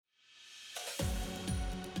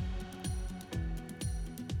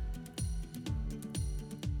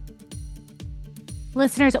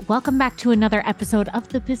Listeners, welcome back to another episode of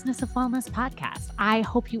the Business of Wellness podcast. I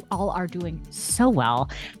hope you all are doing so well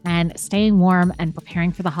and staying warm and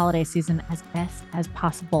preparing for the holiday season as best as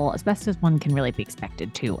possible, as best as one can really be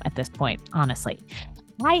expected to at this point, honestly.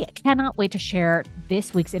 I cannot wait to share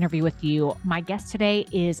this week's interview with you. My guest today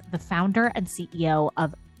is the founder and CEO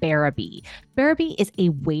of Bearable. Bearable is a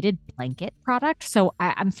weighted blanket product. So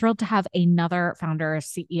I'm thrilled to have another founder,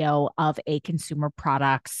 CEO of a consumer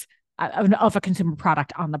products of a consumer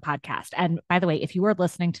product on the podcast. And by the way, if you are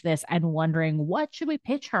listening to this and wondering what should we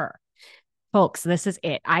pitch her, folks, this is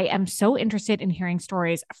it. I am so interested in hearing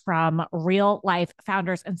stories from real life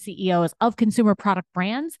founders and CEOs of consumer product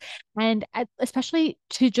brands, and especially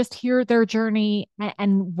to just hear their journey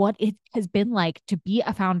and what it has been like to be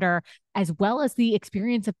a founder, as well as the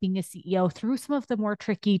experience of being a CEO through some of the more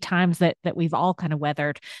tricky times that we've all kind of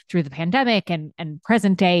weathered through the pandemic and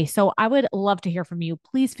present day. So I would love to hear from you.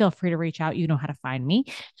 Please feel free to reach out. You know how to find me.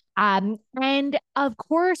 And of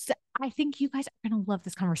course, I think you guys are going to love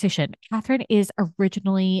this conversation. Catherine is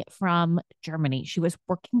originally from Germany. She was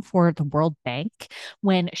working for the World Bank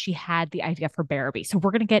when she had the idea for Bearable. So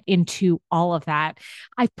we're going to get into all of that.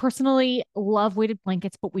 I personally love weighted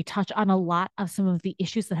blankets, but we touch on a lot of some of the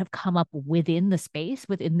issues that have come up within the space,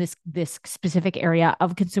 within this specific area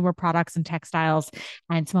of consumer products and textiles,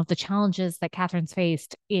 and some of the challenges that Catherine's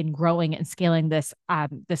faced in growing and scaling this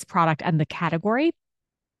product and the category.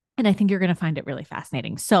 And I think you're going to find it really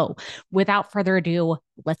fascinating. So without further ado,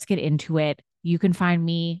 let's get into it. You can find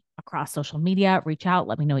me across social media. Reach out.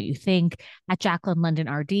 Let me know what you think at Jacqueline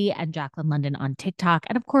London RD and Jacqueline London on TikTok.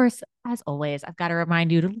 And of course, as always, I've got to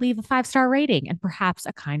remind you to leave a 5-star rating and perhaps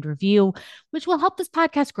a kind review, which will help this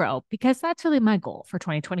podcast grow, because that's really my goal for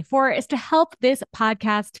 2024 is to help this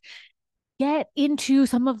podcast get into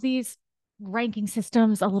some of these ranking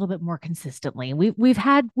systems a little bit more consistently. We've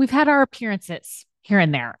had our appearances here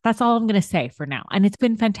and there. That's all I'm going to say for now. And it's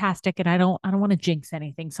been fantastic, and I don't want to jinx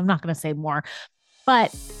anything, so I'm not going to say more.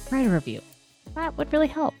 But write a review. That would really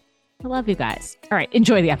help. I love you guys. All right,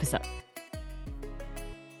 enjoy the episode.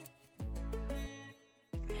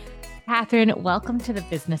 Catherine, welcome to the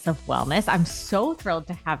Business of Wellness. I'm so thrilled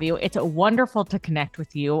to have you. It's wonderful to connect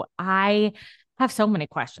with you. I have so many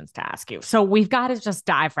questions to ask you. So we've got to just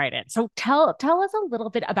dive right in. So tell us a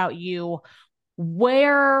little bit about you.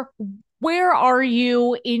 Where are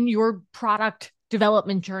you in your product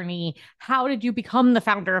development journey? How did you become the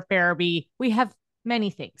founder of Bearable? We have many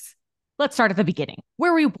things. Let's start at the beginning.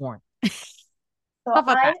 Where were you born? So How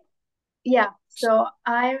about that?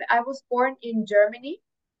 I was born in Germany,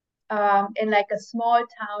 in like a small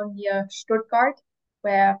town near Stuttgart,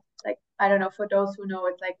 where like I don't know, for those who know,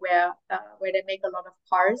 it's like where they make a lot of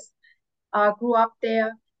cars. Grew up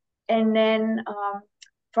there, and then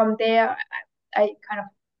from there I kind of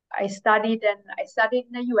I studied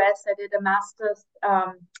in the US. I did a master's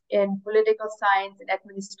in political science and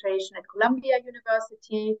administration at Columbia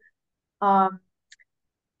University. Um,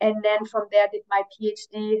 and then from there, I did my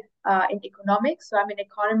PhD in economics. So I'm an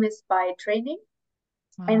economist by training,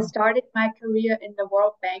 and Wow. started my career in the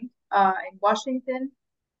World Bank in Washington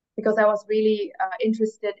because I was really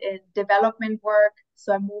interested in development work.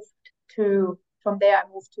 So from there, I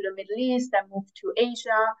moved to the Middle East, I moved to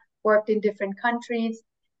Asia, worked in different countries,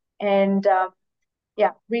 and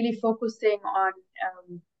yeah, really focusing on,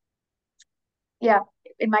 um, yeah,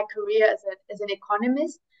 in my career as an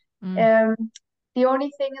economist. Mm. Um, the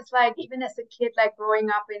only thing is like even as a kid, like growing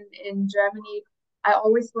up in Germany, I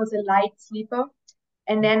always was a light sleeper.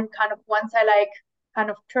 And then kind of once I like kind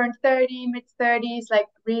of turned 30, mid 30s, like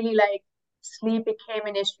really like sleep became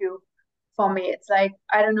an issue for me. It's like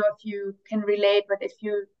I don't know if you can relate, but if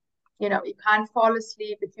you can't fall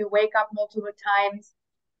asleep, if you wake up multiple times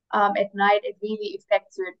at night, it really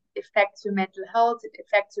affects you. It affects your mental health. It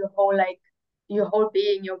affects your whole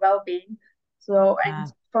being, your well-being. So, and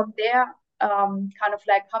Yeah. from there, kind of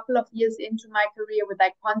like a couple of years into my career with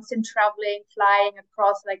like constant traveling, flying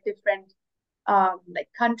across like different like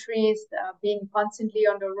countries, being constantly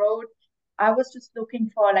on the road, I was just looking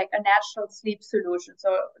for like a natural sleep solution. So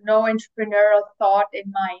no entrepreneurial thought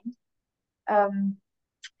in mind. Um,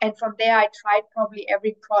 and from there, I tried probably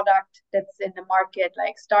every product that's in the market,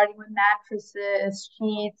 like starting with mattresses,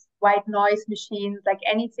 sheets, white noise machines, like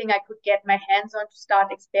anything I could get my hands on to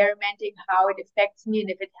start experimenting how it affects me and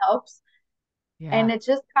if it helps. And Yeah. it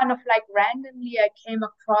just kind of like randomly, I came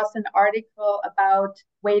across an article about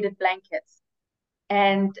weighted blankets.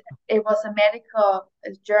 And it was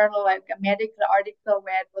a journal, like a medical article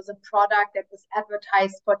where it was a product that was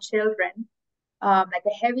advertised for children, like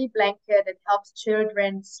a heavy blanket that helps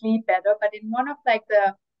children sleep better. But in one of like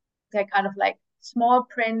the kind of like small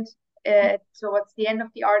print, towards the end of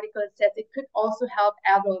the article, it says it could also help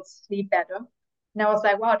adults sleep better. And I was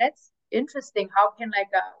like, wow, that's interesting. How can like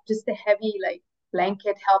just a heavy like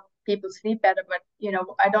blanket help people sleep better? But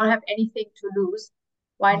I don't have anything to lose.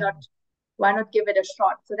 Why Yeah. not? Why not give it a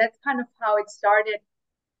shot? So that's kind of how it started.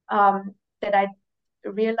 That I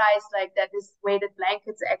realized like that this weighted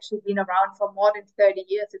blankets actually been around for more than 30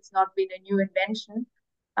 years. It's not been a new invention.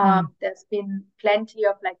 Mm. There's been plenty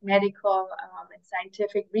of like medical and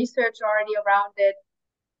scientific research already around it.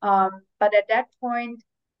 But at that point,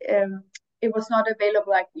 um, it was not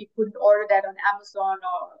available. Like you couldn't order that on Amazon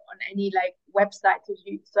or on any like website.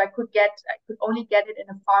 So I could only get it in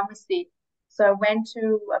a pharmacy. So I went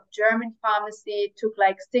to a German pharmacy. It took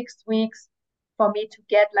like 6 weeks for me to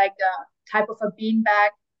get like a type of a bean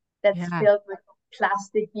bag that's Yeah. filled with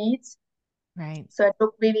plastic beads. Right. So it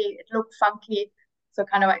looked funky. So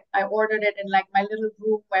kind of I ordered it in like my little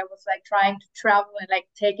room where I was like trying to travel and like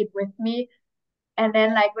take it with me. And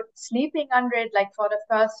then like with sleeping under it, like for the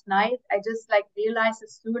first night, I just like realized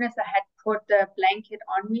as soon as I had put the blanket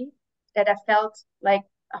on me that I felt like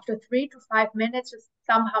after 3 to 5 minutes, just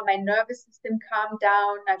somehow my nervous system calmed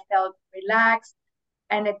down. I felt relaxed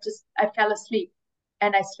and I fell asleep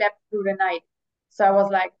and I slept through the night. So I was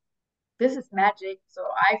like, this is magic. So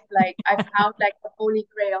I found like the holy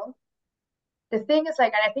grail. The thing is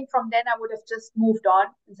like, and I think from then I would have just moved on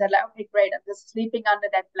and said like, okay, great, I'm just sleeping under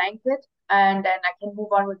that blanket and then I can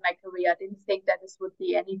move on with my career. I didn't think that this would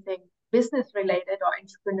be anything business related or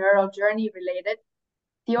entrepreneurial journey related.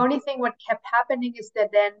 The only thing what kept happening is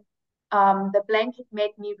that then the blanket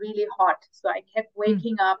made me really hot. So I kept Mm.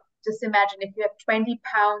 waking up. Just imagine if you have 20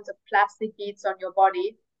 pounds of plastic beads on your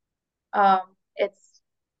body, it's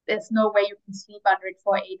there's no way you can sleep under it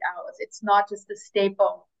for 8 hours. It's not just a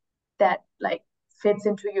staple that like fits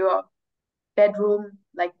into your bedroom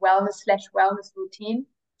like wellness/wellness routine.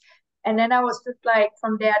 And then I was just like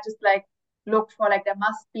from there, just like looked for like there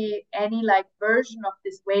must be any like version of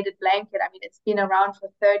this weighted blanket. I mean, it's been around for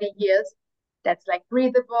 30 years that's like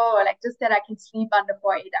breathable or like just that I can sleep under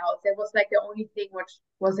for 8 hours. That was like the only thing which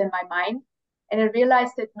was in my mind. And I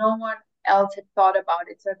realized that no one else had thought about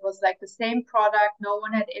it. So it was like the same product, no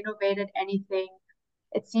one had innovated anything.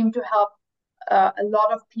 It seemed to help a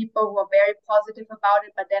lot of people who are very positive about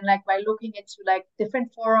it. But then, like by looking into like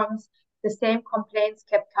different forums, the same complaints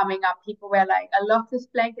kept coming up. People were like, "I love this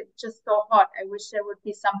blanket; it's just so hot. I wish there would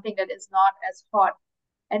be something that is not as hot."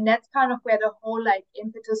 And that's kind of where the whole like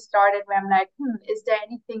impetus started. Where I'm like, is there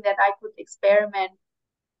anything that I could experiment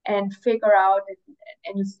and figure out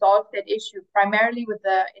and solve that issue? Primarily with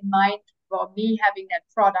the in mind for me having that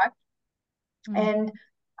product. Mm. And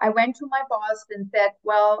I went to my boss and said,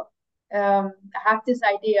 well, I have this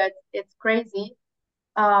idea. It's crazy.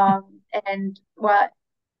 And well,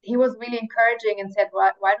 he was really encouraging and said,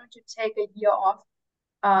 why don't you take a year off?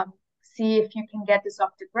 See if you can get this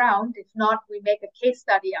off the ground. If not, we make a case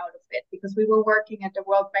study out of it because we were working at the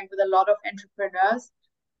World Bank with a lot of entrepreneurs.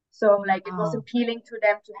 So like it was Oh, appealing to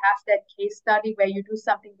them to have that case study where you do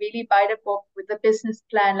something really by the book with a business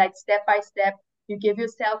plan, like step by step. You give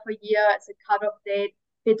yourself a year as a cutoff date.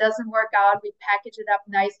 If it doesn't work out, we package it up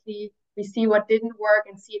nicely. We see what didn't work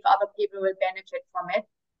and see if other people will benefit from it.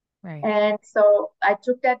 right. And so I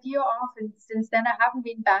took that year off, and since then I haven't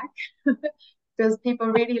been back because people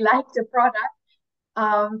really liked the product.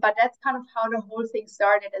 But that's kind of how the whole thing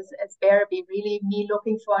started as Bearaby, really me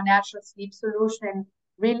looking for a natural sleep solution and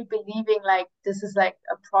really believing like this is like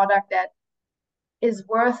a product that is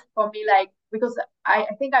worth for me, like because I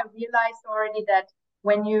think I realized already that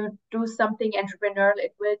when you do something entrepreneurial,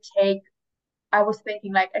 it will take, I was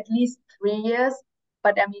thinking like at least 3 years.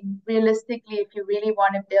 But I mean, realistically, if you really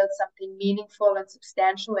want to build something meaningful and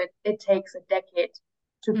substantial, it takes a decade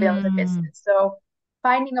to build a Mm. business. So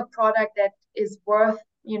finding a product that is worth,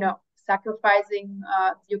 sacrificing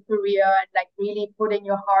your career and like really putting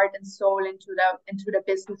your heart and soul into the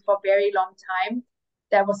business for a very long time.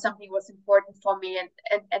 That was something was important for me, and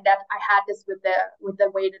that I had this with the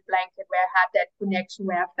weighted blanket where I had that connection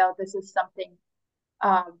where I felt this is something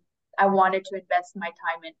um, I wanted to invest my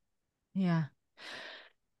time in. Yeah.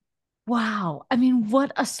 Wow. I mean,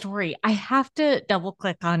 what a story. I have to double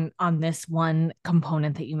click on this one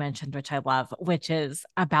component that you mentioned, which I love, which is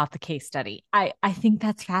about the case study. I think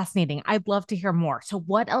that's fascinating. I'd love to hear more. So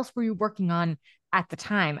what else were you working on at the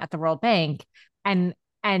time at the World Bank? And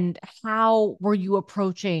and how were you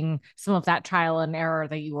approaching some of that trial and error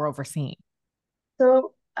that you were overseeing?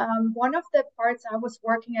 So one of the parts I was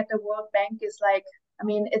working at the World Bank is like, I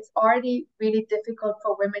mean, it's already really difficult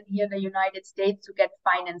for women here in the United States to get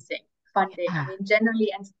funding. I Yeah. mean,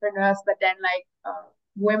 generally entrepreneurs, but then like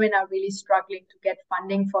women are really struggling to get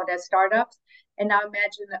funding for their startups. And now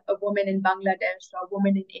imagine a woman in Bangladesh or a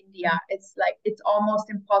woman in India. It's like it's almost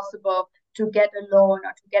impossible to get a loan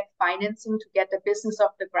or to get financing to get the business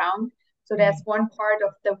off the ground. So there's one part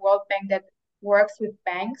of the World Bank that works with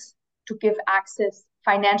banks to give access,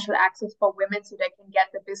 financial access for women so they can get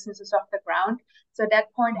the businesses off the ground. So at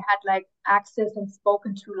that point, I had like access and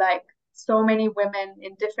spoken to like so many women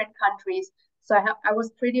in different countries. So I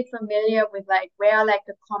was pretty familiar with like where are like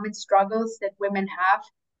the common struggles that women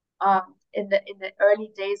have in the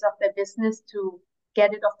early days of their business to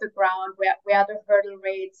get it off the ground, where are the hurdle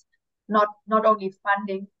rates, not only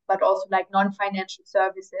funding, but also like non-financial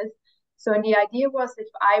services. So the idea was if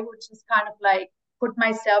I would just kind of like put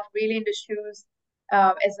myself really in the shoes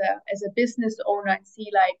as a business owner and see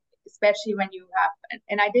like especially when you have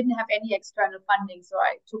and I didn't have any external funding, so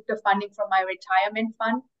I took the funding from my retirement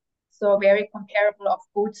fund, so very comparable of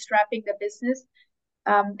bootstrapping the business.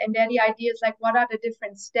 And then the idea is like, what are the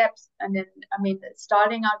different steps? And then, I mean,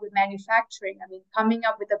 starting out with manufacturing, I mean, coming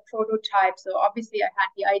up with a prototype. So obviously, I had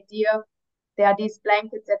the idea. There are these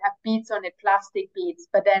blankets that have beads on it, plastic beads.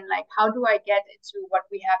 But then, like, how do I get into what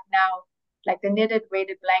we have now, like the knitted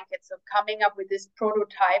weighted blanket? So coming up with this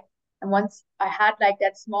prototype. And once I had like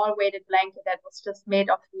that small weighted blanket that was just made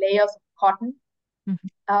of layers of cotton,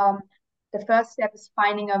 um, the first step is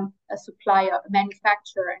finding a supplier, a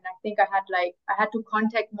manufacturer. And I think I had to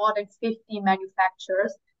contact more than 50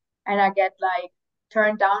 manufacturers, and I get like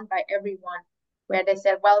turned down by everyone where they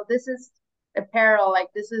said, well, this is apparel, like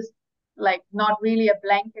this is like not really a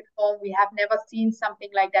blanket home. We have never seen something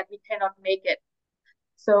like that. We cannot make it.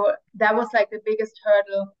 So that was like the biggest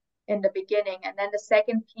hurdle in the beginning. And then the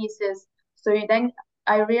second piece is so you then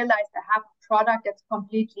I realized I have a product that's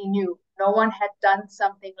completely new. No one had done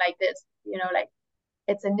something like this. You know, like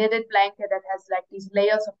it's a knitted blanket that has like these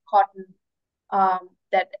layers of cotton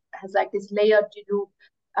that has like this layered you do.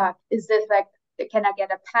 Is this like can I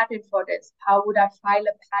get a patent for this? How would I file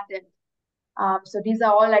a patent? So these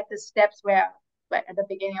are all like the steps where at the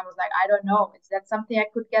beginning I was like, I don't know, is that something I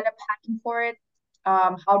could get a patent for it?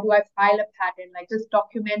 How do I file a patent? Like just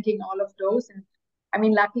documenting all of those. And I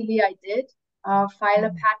mean, luckily I did file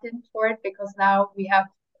a patent for it because now we have,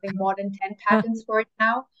 I think, more than 10 patents for it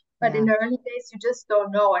now. But in the early days, you just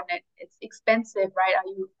don't know, and it's expensive, right?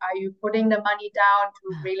 Are you putting the money down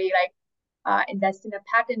to really like invest in a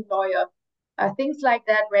patent lawyer? Things like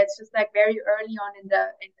that, where it's just like very early on in the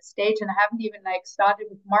stage, and I haven't even like started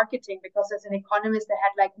with marketing because as an economist, I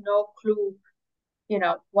had like no clue, you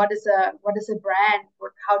know, what is a brand,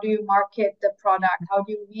 how do you market the product, how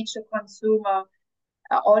do you reach a consumer.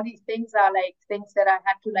 All these things are like things that I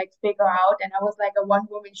had to like figure out, and I was like a one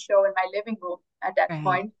woman show in my living room at that Right.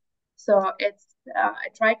 point. So it's I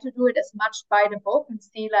try to do it as much by the book and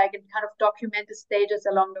see like and kind of document the stages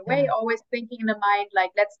along the way, Yeah. always thinking in the mind like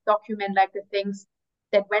let's document like the things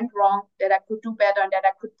that went wrong that I could do better and that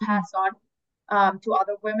I could Mhm. pass on to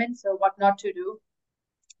other women, so what not to do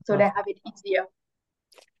so they Love have it easier.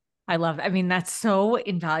 I love it. I mean, that's so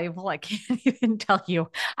invaluable. I can't even tell you.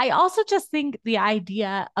 I also just think the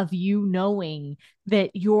idea of you knowing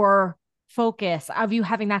that your focus, of you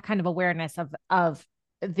having that kind of awareness of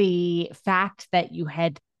the fact that you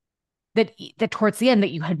had that towards the end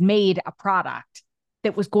that you had made a product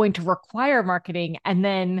that was going to require marketing and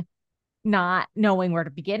then not knowing where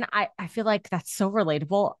to begin. I feel like that's so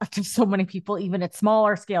relatable to so many people, even at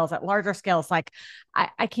smaller scales, at larger scales. Like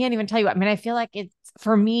I can't even tell you. I mean, I feel like it's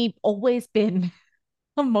for me always been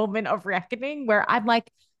a moment of reckoning where I'm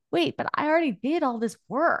like, wait, but I already did all this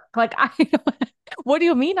work. Like I what do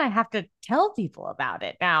you mean I have to tell people about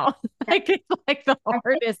it now? Yeah. Like it's like the I think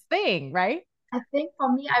hardest thing, right? I think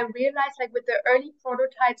for me, I realized like with the early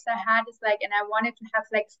prototypes I had is like, and I wanted to have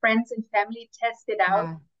like friends and family test it out.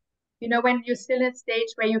 Yeah. You know, when you're still in a stage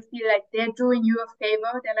where you feel like they're doing you a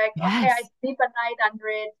favor, they're like, okay, I Yes. sleep at night under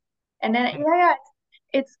it. And then, Right. yeah, yeah,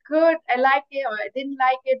 it's good. I like it, or I didn't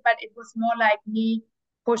like it, but it was more like me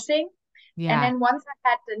pushing. And Yeah. then once I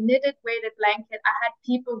had the knitted weighted blanket, I had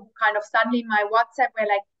people who kind of suddenly my WhatsApp were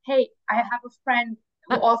like, hey, I have a friend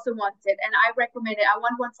who also wants it. And I recommend it. I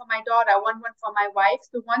want one for my daughter. I want one for my wife.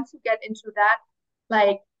 So once you get into that,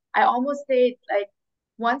 like I almost say like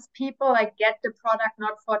once people like get the product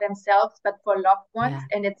not for themselves but for loved ones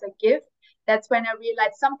Yeah. and it's a gift, that's when I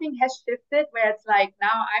realized something has shifted where it's like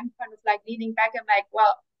now I'm kind of like leaning back. I'm like,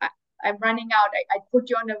 well, I'm running out. I put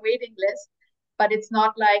you on a waiting list, but it's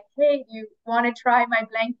not like, hey, you want to try my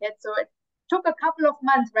blanket? So it took a couple of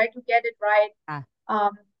months, right, to get it right. Yeah.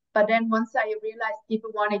 Um, but then once I realized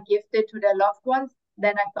people want to gift it to their loved ones,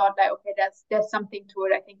 then I thought like, okay, there's something to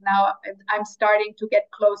it. I think now I'm starting to get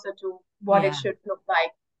closer to what it should look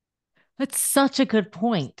like. That's such a good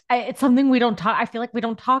point. It's something we don't talk. I feel like we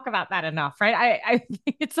don't talk about that enough, right? I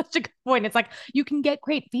think it's such a good point. It's like you can get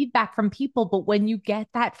great feedback from people, but when you get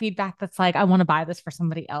that feedback that's like, I want to buy this for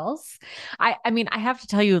somebody else. I mean, I have to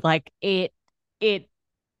tell you, like it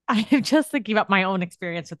I'm just thinking about my own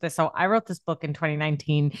experience with this. So I wrote this book in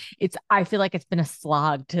 2019. I feel like it's been a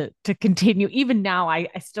slog to continue. Even now, I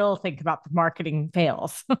still think about the marketing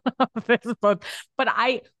fails of this book. But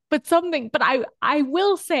I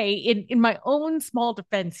will say in my own small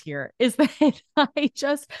defense here is that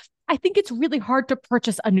I think it's really hard to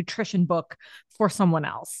purchase a nutrition book for someone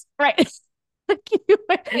else, right?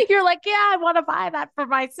 You're like, yeah, I want to buy that for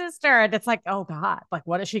my sister. And it's like, oh God, like,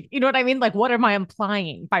 what is she, you know what I mean? Like, what am I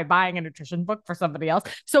implying by buying a nutrition book for somebody else?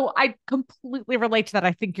 So I completely relate to that.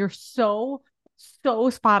 I think you're so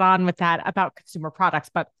spot on with that about consumer products,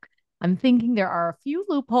 but I'm thinking there are a few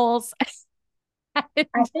loopholes. I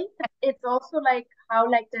think that it's also like how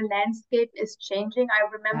like the landscape is changing. I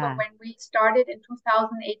remember Yeah. when we started in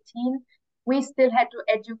 2018, we still had to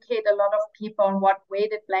educate a lot of people on what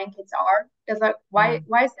weighted blankets are. There's like Yeah.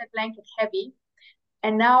 why is that blanket heavy?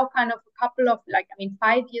 And now kind of a couple of like, I mean,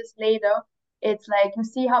 5 years later, it's like you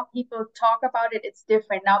see how people talk about it, it's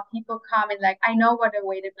different. Now people come and like, I know what a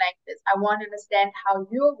weighted blanket is. I want to understand how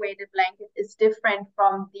your weighted blanket is different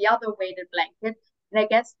from the other weighted blanket. And I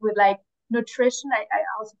guess with like nutrition, I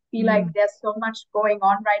also feel like Mm, there's so much going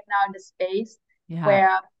on right now in the space yeah.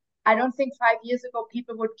 where I don't think 5 years ago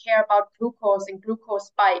people would care about glucose and glucose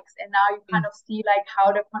spikes. And now you kind Mm, of see like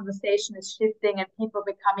how the conversation is shifting and people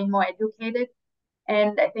becoming more educated.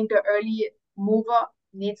 And I think the early mover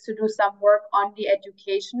needs to do some work on the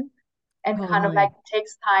education and kind of like totally. it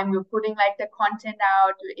takes time. You're putting like the content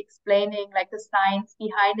out, you're explaining like the science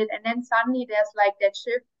behind it. And then suddenly there's like that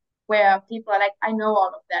shift where people are like, I know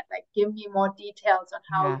all of that. Like, give me more details on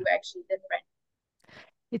how Yeah. you're actually different.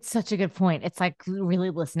 It's such a good point. It's like really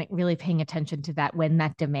listening, really paying attention to that when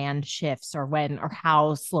that demand shifts or when or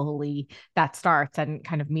how slowly that starts and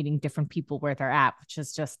kind of meeting different people where they're at, which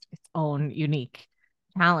is just its own unique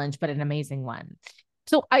challenge, but an amazing one.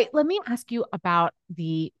 So I let me ask you about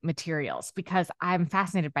the materials because I'm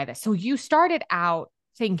fascinated by this. So you started out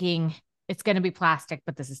thinking it's going to be plastic,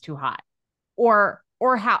 but this is too hot. Or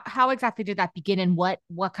how exactly did that begin and what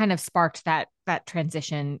kind of sparked that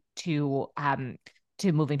transition to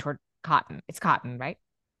moving toward cotton. It's cotton, right?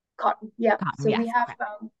 Cotton, yeah. Cotton, So we yes. have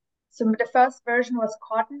Okay. so the first version was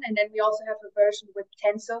cotton, and then we also have a version with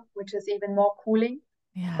Tencel, which is even more cooling.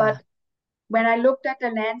 Yeah. But when I looked at the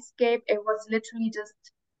landscape, it was literally just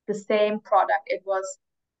the same product. It was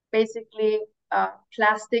basically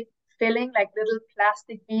plastic filling, like little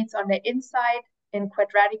plastic beads on the inside in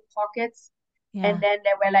quadratic pockets. And Yeah. then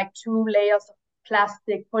there were like two layers of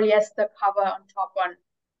plastic polyester cover on top on.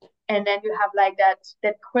 And then you have like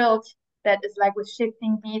that quilt that is like with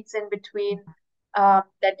shifting beads in between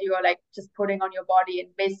that you are like just putting on your body.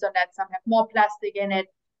 And based on that, some have more plastic in it.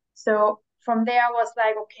 So from there, I was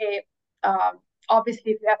like, okay,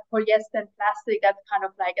 obviously, if you have polyester and plastic, that's kind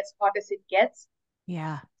of like as hot as it gets.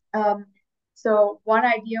 Yeah. Um, so one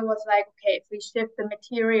idea was like, okay, if we shift the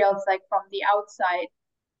materials like from the outside,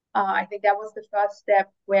 I think that was the first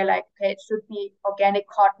step where like, okay, it should be organic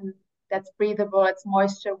cotton that's breathable, it's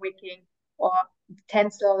moisture wicking, or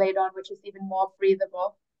Tencel later on, which is even more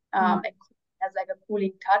breathable, Mm. and has like a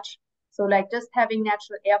cooling touch. So like just having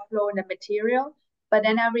natural airflow in the material. But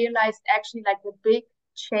then I realized actually like the big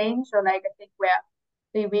change, or like I think where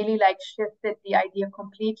they really like shifted the idea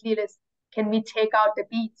completely is, can we take out the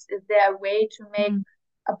beads? Is there a way to make Mm.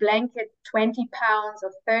 a blanket 20 pounds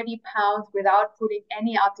or 30 pounds without putting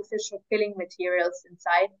any artificial filling materials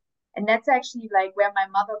inside? And that's actually like where my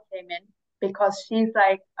mother came in, because she's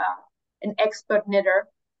like an expert knitter.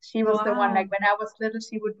 She was the one, Wow. like when I was little,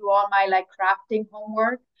 she would do all my like crafting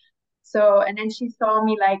homework. So, and then she saw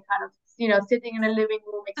me like kind of, sitting in a living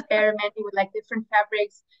room experimenting with like different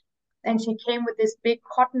fabrics. And she came with this big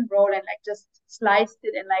cotton roll and like just sliced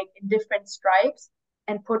it in like in different stripes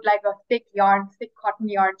and put like a thick cotton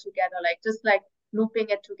yarn together, like just like looping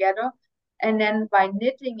it together. And then by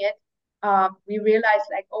knitting it, we realized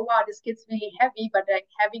like, oh wow, this gets really heavy, but like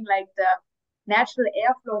having like the natural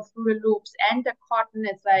airflow through the loops and the cotton,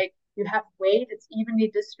 it's like you have weight, it's evenly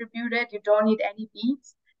distributed, you don't need any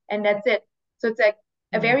beads, and that's it. So it's like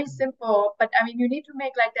a very Amazing. simple, but I mean, you need to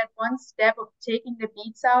make like that one step of taking the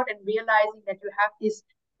beads out and realizing that you have these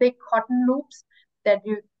thick cotton loops that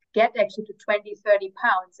you get actually to 20, 30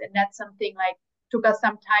 pounds. And that's something like took us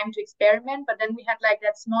some time to experiment. But then we had like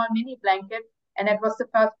that small mini blanket. And that was the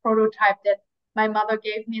first prototype that my mother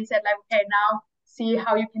gave me and said, like, okay, now see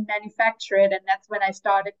how you can manufacture it. And that's when I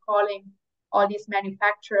started calling all these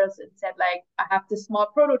manufacturers and said like, I have this small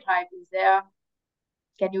prototype.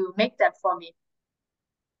 Can you make that for me?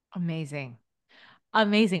 Amazing.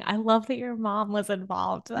 Amazing. I love that your mom was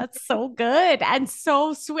involved. That's so good and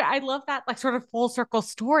so sweet. I love that like sort of full circle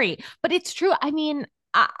story. But it's true. I mean,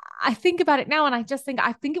 I think about it now and I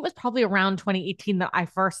think it was probably around 2018 that I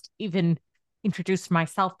first even introduced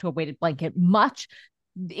myself to a weighted blanket, much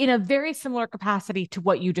in a very similar capacity to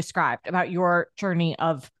what you described about your journey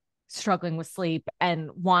of struggling with sleep and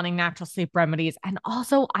wanting natural sleep remedies. And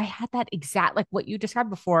also, I had that exact, like what you described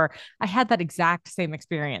before, I had that exact same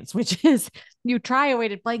experience, which is you try a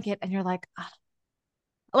weighted blanket and you're like, "Ah,"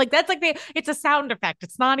 like that's like it's a sound effect.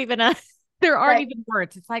 It's not even a, there aren't Right. even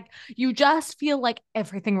words. It's like you just feel like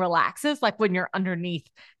everything relaxes, like when you're underneath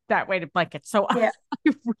that weighted blanket. So Yeah.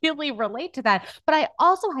 I really relate to that. But I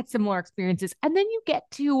also had similar experiences. And then you get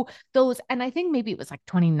to those, and I think maybe it was like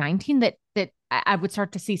 2019 that I would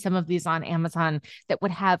start to see some of these on Amazon that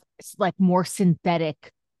would have like more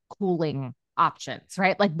synthetic cooling options,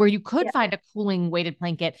 right? Like where you could Yeah. find a cooling weighted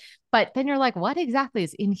blanket, but then you're like, what exactly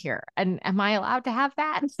is in here? And am I allowed to have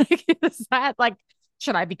that? Like, is that like,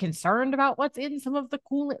 should I be concerned about what's in some of the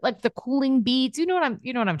cooling, like the cooling beads? You know what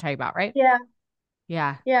I'm talking about, right? Yeah.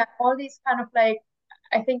 Yeah. Yeah. All these kind of like,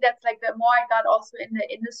 I think that's like the more I got also in the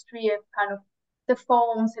industry of kind of the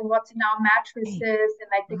foams and what's in our Right. mattresses and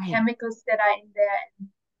like the Right. chemicals that are in there. And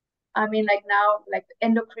I mean, like now, like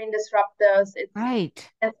endocrine disruptors,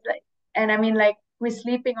 Right. it's like, and I mean, like we're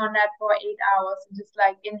sleeping on that for 8 hours and just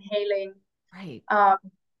like inhaling Right. um,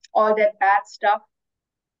 all that bad stuff.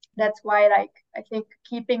 That's why, like, I think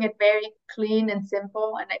keeping it very clean and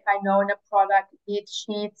simple. And if I know in a product it needs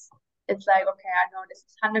sheets, it's like, okay, I know this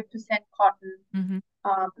is 100% cotton. Mm-hmm.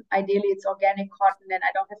 Ideally, it's organic cotton, and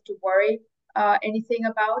I don't have to worry anything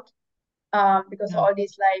about because No. all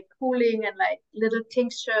these like cooling and like little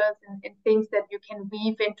tinctures and things that you can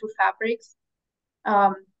weave into fabrics.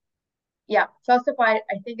 Um, yeah, first of all,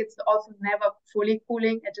 I think it's also never fully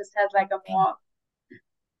cooling. It just has like a more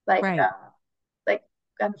like Right. like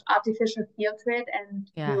kind of artificial feel to it, and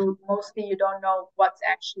Yeah. you don't know what's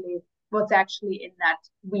actually in that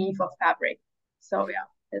weave of fabric. So yeah,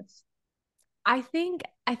 it's I think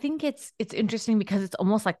it's interesting because it's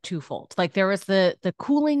almost like twofold. Like there was the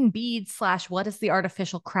cooling bead slash what is the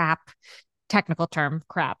artificial crap, technical term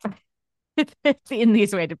crap in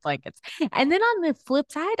these weighted blankets. And then on the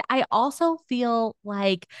flip side, I also feel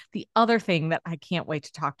like the other thing that I can't wait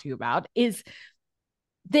to talk to you about is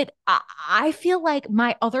that I feel like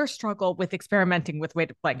my other struggle with experimenting with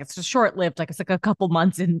weighted blankets is short lived. Like it's like a couple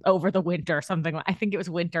months in over the winter or something. I think it was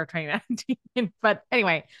winter 2019. But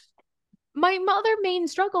anyway, my other main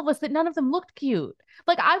struggle was that none of them looked cute.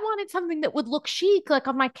 Like I wanted something that would look chic, like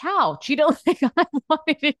on my couch. You know, like I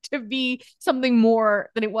wanted it to be something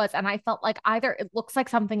more than it was. And I felt like either it looks like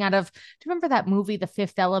something out of, do you remember that movie, The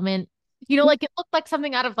Fifth Element? You know, like it looked like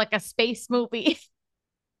something out of like a space movie,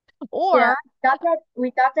 yeah, or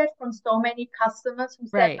we got that from so many customers who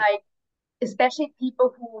said right. like, especially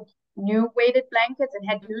people who knew weighted blankets and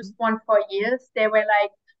had Mhm. used one for years, they were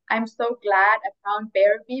like, I'm so glad I found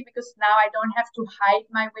Bearby because now I don't have to hide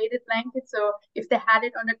my weighted blanket. So if they had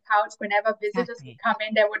it on the couch, whenever visitors would Exactly. come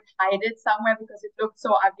in, they would hide it somewhere because it looked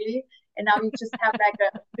so ugly. And now you just have like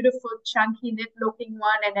a beautiful, chunky, knit looking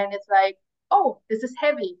one. And then it's like, oh, this is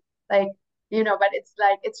heavy. Like, but it's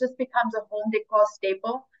like, it just becomes a home decor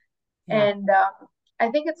staple. Yeah. And I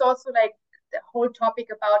think it's also like the whole topic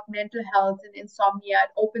about mental health and insomnia.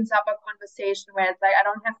 It opens up a conversation where it's like, I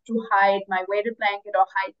don't have to hide my weighted blanket or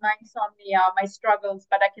hide my insomnia, my struggles,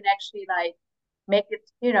 but I can actually like make it,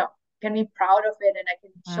 can be proud of it and I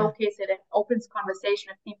can Uh, showcase it and opens conversation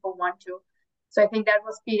if people want to. So I think that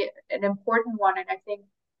must be an important one. And I think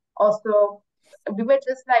also we were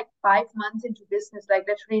just like 5 months into business, like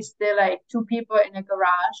literally still like two people in a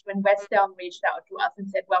garage when West Elm reached out to us and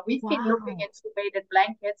said, well, we've been looking wow. into weighted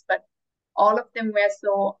blankets, but all of them were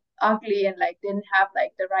so ugly and like didn't have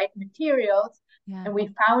like the right materials. Yeah. And we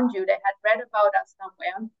found you. They had read about us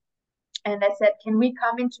somewhere. And they said, can we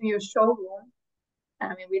come into your showroom?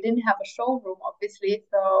 I mean, we didn't have a showroom, obviously.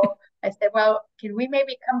 So I said, well, can we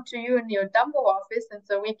maybe come to you in your Dumbo office? And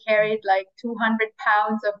so we carried like 200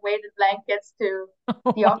 pounds of weighted blankets to Oh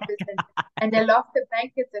the my office and they God. loved the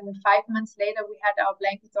blankets. And 5 months later, we had our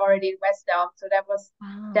blankets already in West Elm. So that was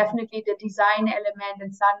Wow. definitely the design element.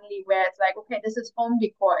 And suddenly, where it's like, okay, this is home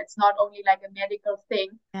decor. It's not only like a medical thing,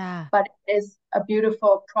 Yeah. but it is a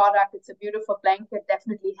beautiful product. It's a beautiful blanket.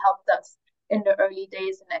 Definitely helped us in the early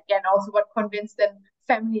days. And again, also what convinced them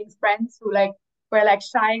family and friends who like were like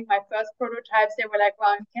shying my first prototypes. They were like,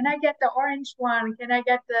 well, can I get the orange one? Can I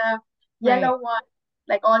get the Right. yellow one?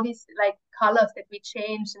 like all these like colors that we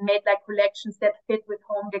changed and made like collections that fit with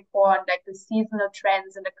home decor and like the seasonal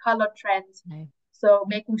trends and the color trends. Okay. So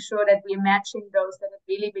making sure that we're matching those, that it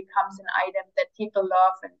really becomes an item that people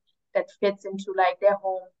love and that fits into like their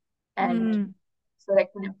home, and Mm. so they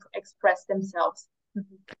can express themselves.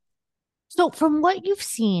 So, from what you've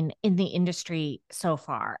seen in the industry so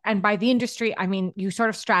far, and by the industry, I mean you sort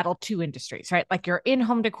of straddle two industries, right? Like you're in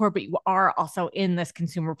home decor, but you are also in this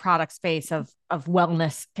consumer product space of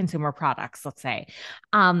wellness consumer products, let's say,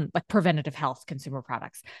 like preventative health consumer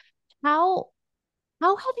products. How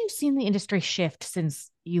how have you seen the industry shift since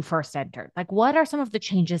you first entered? Like, what are some of the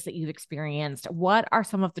changes that you've experienced? What are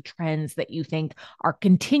some of the trends that you think are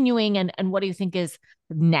continuing, and what do you think is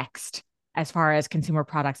next as far as consumer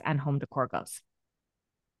products and home decor goes?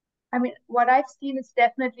 I mean, what I've seen is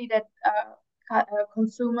definitely that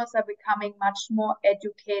consumers are becoming much more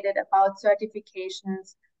educated about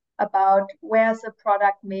certifications, about where's the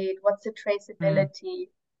product made, what's the Mm. traceability,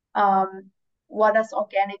 um, what does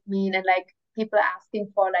organic mean, and like people are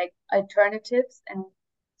asking for like alternatives. And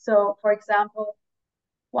so, for example,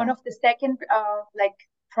 one of the second like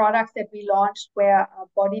products that we launched were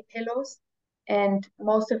body pillows. And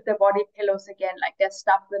most of the body pillows, again, like they're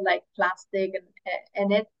stuffed with like plastic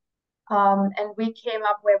and it. And we came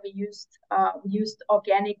up where we used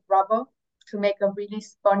organic rubber to make a really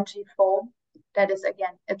spongy foam that is,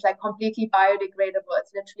 again, it's like completely biodegradable.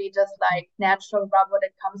 It's literally just like natural rubber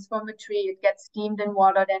that comes from a tree. It gets steamed in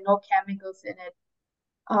water. There are no chemicals in it.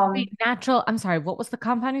 Wait, Um, natural. I'm sorry. What was the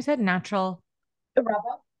compound you said? Natural.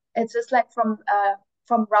 Rubber. It's just like from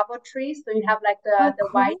rubber trees. So you have like Oh, the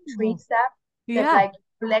white tree cool. sap that Yeah. like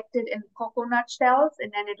collected in coconut shells,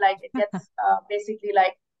 and then it gets basically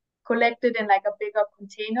like collected in like a bigger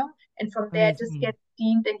container, and from there it just Amazing. gets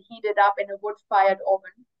steamed and heated up in a wood-fired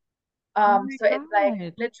oven. Oh my So it's like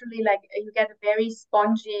God. literally like you get a very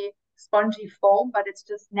spongy foam, but it's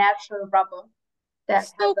just natural rubber that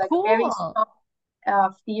has So like a very cool.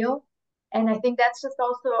 soft feel. And I think that's just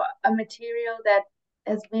also a material that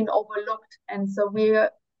has been overlooked. And so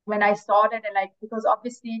when I saw that, and like, because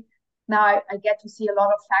obviously now I get to see a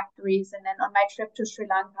lot of factories. And then on my trip to Sri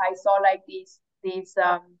Lanka, I saw like these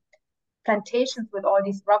plantations with all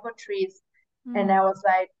these rubber trees. And Mm. I was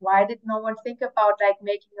like, why did no one think about like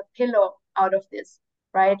making a pillow out of this?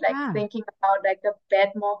 Right? Like Yeah. thinking about like the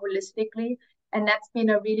bed more holistically. And that's been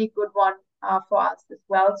a really good one for us as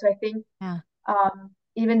well. So I think Yeah.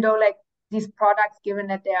 even though like these products, given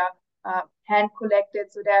that they are hand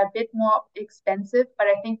collected, so they're a bit more expensive, but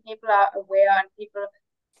I think people are aware and people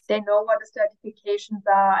they know what the certifications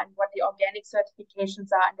are and what the organic certifications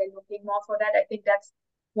are, and they're looking more for that. I think that's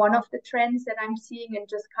one of the trends that I'm seeing, and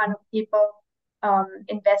just kind of people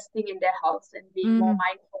investing in their health and being more Mm.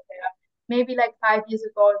 mindful there. Maybe like 5 years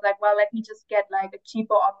ago, it's like, well, let me just get like a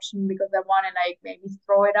cheaper option because I want to like maybe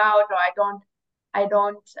throw it out, or I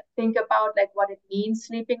don't think about like what it means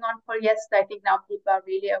sleeping on polyester. I think now people are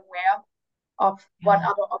really aware of what Yeah.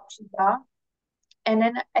 other options are. And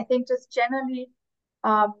then I think just generally,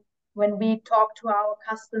 um, when we talk to our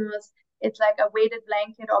customers, it's like a weighted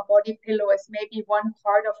blanket or body pillow is maybe one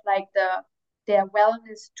part of like their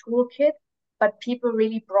wellness toolkit, but people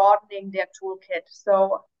really broadening their toolkit.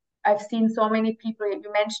 So I've seen so many people,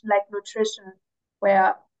 you mentioned like nutrition,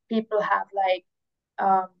 where people have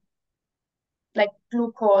um, like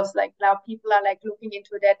glucose, like now people are like looking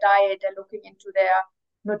into their diet, they're looking into their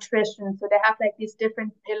nutrition. So they have like these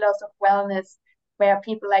different pillars of wellness where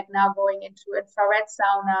people like now going into infrared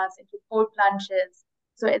saunas, into cold plunges.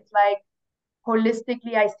 So it's like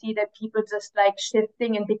holistically, I see that people just like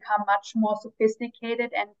shifting and become much more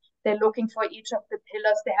sophisticated, and they're looking for each of the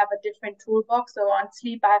pillars. They have a different toolbox. So on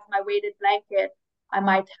sleep, I have my weighted blanket. I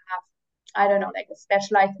might have, I don't know, like a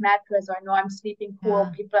specialized mattress, or I know I'm sleeping poor.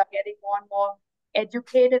 Yeah. People are getting more and more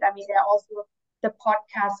educated. I mean, there are also the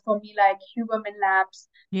podcasts for me, like Huberman Labs,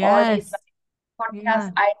 all these Yes. like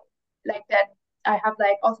podcasts. Yeah. I like that. I have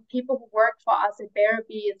like also people who work for us at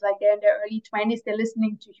Bearby. It's like they're in their early 20s. They're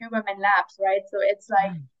listening to Huberman Labs, right? So it's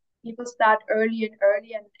like Yeah. people start early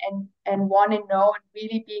and want to know and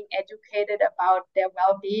really being educated about their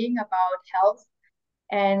well-being, about health,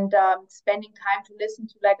 and spending time to listen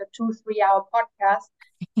to like a 2 3 hour podcast.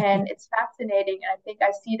 And it's fascinating, and I think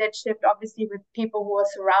I see that shift obviously with people who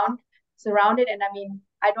are surrounded. And I mean,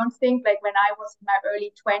 I don't think like when I was in my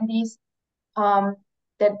early 20s, um,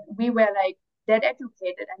 that we were like that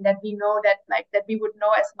educated, and that we know that like that we would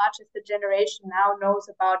know as much as the generation now knows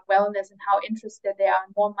about wellness and how interested they are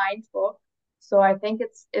and more mindful. So I think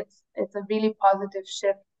it's a really positive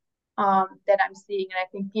shift that I'm seeing, and I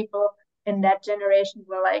think people in that generation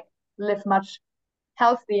will like live much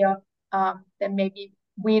healthier. than maybe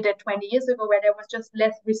we did 20 years ago, where there was just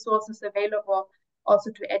less resources available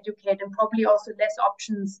also to educate, and probably also less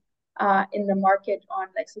options in the market on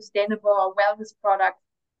like sustainable or wellness products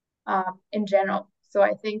in general. So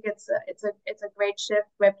I think it's a great shift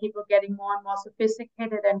where people are getting more and more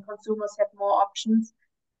sophisticated, and consumers have more options,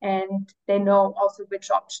 and they know also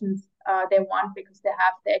which options they want because they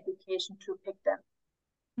have the education to pick them.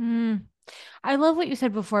 Mm. I love what you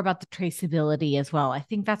said before about the traceability as well. I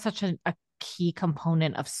think that's such a key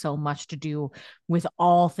component of so much to do with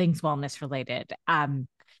all things wellness related. And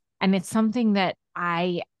it's something that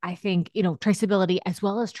I think, traceability as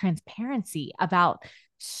well as transparency about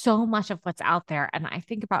so much of what's out there. And I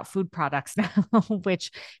think about food products now,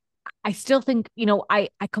 which I still think, I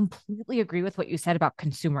completely agree with what you said about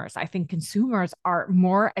consumers. I think consumers are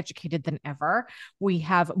more educated than ever. We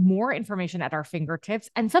have more information at our fingertips.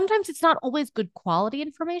 And sometimes it's not always good quality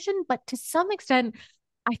information, but to some extent,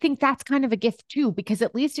 I think that's kind of a gift too, because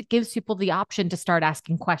at least it gives people the option to start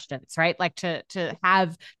asking questions, right? Like to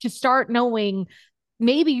start knowing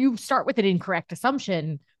maybe you start with an incorrect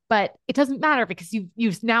assumption, but it doesn't matter because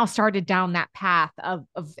you've now started down that path of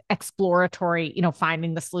exploratory,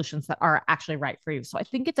 finding the solutions that are actually right for you. So I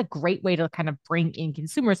think it's a great way to kind of bring in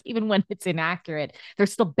consumers, even when it's inaccurate.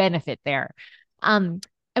 There's still benefit there. Um,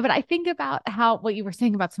 but I think about how what you were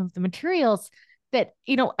saying about some of the materials that,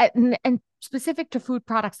 and specific to food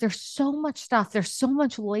products, there's so much stuff, there's so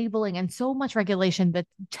much labeling and so much regulation that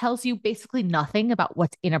tells you basically nothing about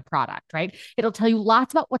what's in a product, right? It'll tell you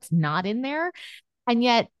lots about what's not in there. And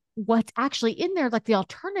yet, what's actually in there, like the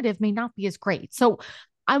alternative, may not be as great. So,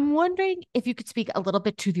 I'm wondering if you could speak a little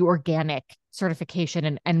bit to the organic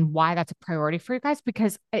certification and why that's a priority for you guys,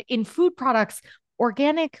 because in food products,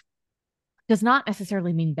 organic does not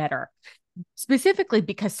necessarily mean better, specifically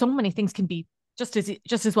because so many things can be just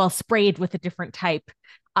as well sprayed with a different type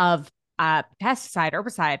of pesticide,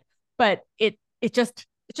 herbicide, but it just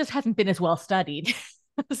hasn't been as well studied.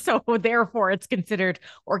 So therefore it's considered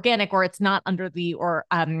organic, or it's not under the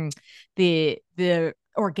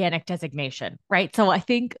organic designation, right? So I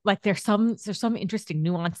think like there's some interesting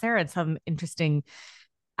nuance there and some interesting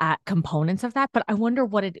components of that, but I wonder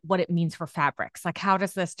what it means for fabrics. Like, how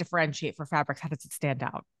does this differentiate for fabrics? How does it stand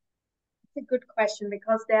out? It's a good question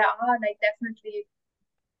because there are like definitely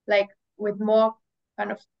like with more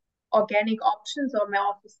kind of organic options or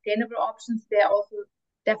more sustainable options, there also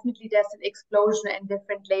definitely there's an explosion in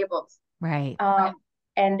different labels. Right.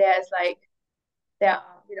 And there's like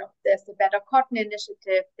there's the Better Cotton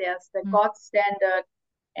Initiative, there's the Mm. God Standard,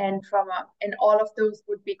 and all of those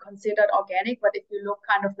would be considered organic. But if you look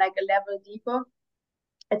kind of like a level deeper,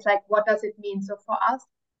 it's like what does it mean? So for us,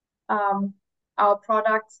 um, our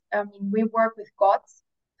products, I mean, we work with GOTS,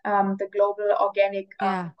 the Global Organic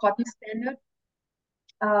Yeah. Cotton Standard.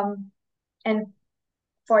 Um, and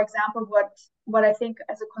for example, what I think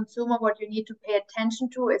as a consumer, what you need to pay attention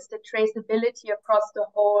to is the traceability across the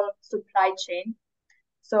whole supply chain.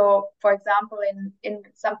 So, for example, in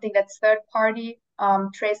something that's third party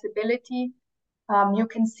traceability, you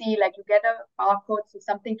can see like you get a barcode. So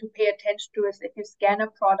something to pay attention to is if you scan a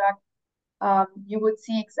product, you would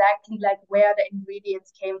see exactly like where the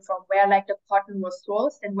ingredients came from, where like the cotton was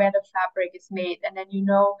sourced and where the fabric is made. And then you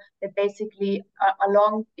know that basically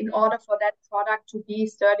in order for that product to be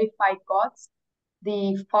certified GOTS,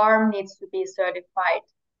 the farm needs to be certified.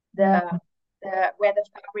 The, Mm. where the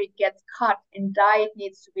fabric gets cut and dyed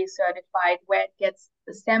needs to be certified. Where it gets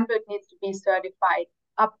assembled needs to be certified.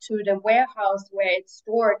 Up to the warehouse where it's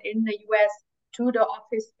stored in the US, to the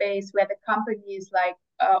office space where the company is like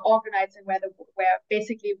organizing, where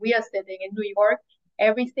basically we are sitting in New York.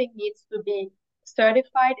 Everything needs to be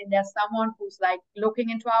certified, and there's someone who's like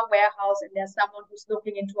looking into our warehouse, and there's someone who's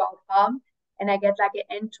looking into our farm, and I get like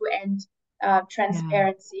an end-to-end Yeah.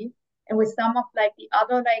 transparency. And with some of like the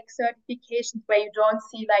other like certifications where you don't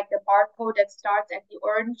see like the barcode that starts at the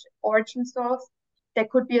origin source, there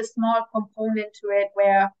could be a small component to it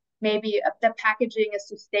where maybe the packaging is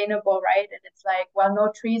sustainable, right? And it's like, well,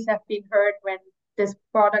 no trees have been hurt when this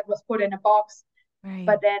product was put in a box. Right.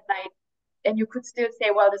 But then like, and you could still say,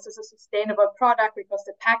 well, this is a sustainable product because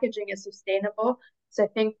the packaging is sustainable. So I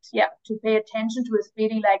think, yeah, to pay attention to is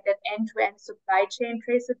really like that end-to-end supply chain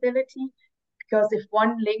traceability, because if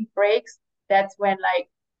one link breaks, that's when like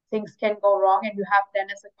things can go wrong, and you have then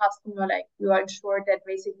as a customer like you are ensured that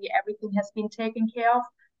basically everything has been taken care of.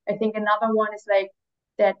 I think another one is like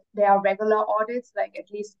that there are regular audits, like at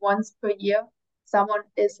least once per year. Someone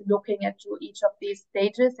is looking into each of these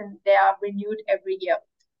stages, and they are renewed every year.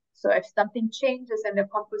 So if something changes in the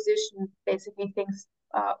composition, basically things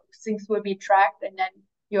will be tracked, and then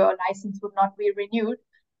your license would not be renewed.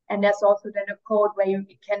 And there's also then a code where you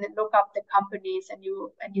can look up the companies and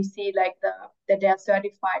you see like that they're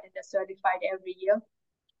certified, and they're certified every year.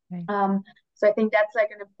 Okay. So I think that's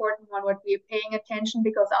like an important one, what we're paying attention,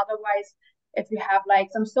 because otherwise, if you have like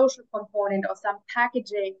some social component or some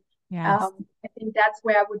packaging, Yes. I think that's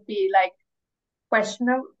where I would be like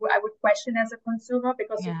questionable. I would question as a consumer,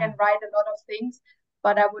 because you Yeah. can write a lot of things,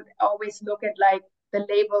 but I would always look at like the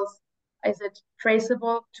labels. Is it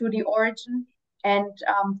traceable to the origin? And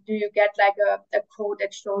do you get like a code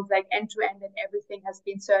that shows like end to end and everything has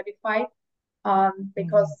been certified? Amazing.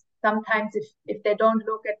 Because sometimes if they don't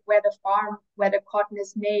look at where the farm, where the cotton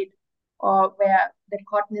is made, or where the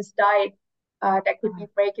cotton is dyed, there could be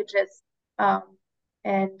breakages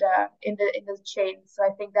and in the chain. So I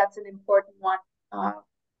think that's an important one. Uh,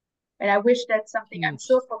 and I wish that's something. I'm Huge.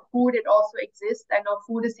 sure for food it also exists. I know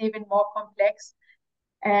food is even more complex,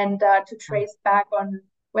 and to trace back on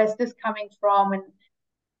where's this coming from, and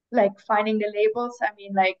like finding the labels. I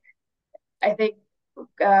mean, like I think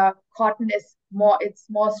cotton is more, it's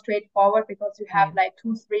more straightforward, because you have Right. like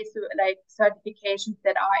two, three like certifications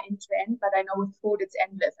that are end to end. But I know with food it's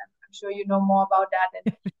endless. I'm sure you know more about that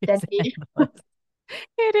than It's me. endless.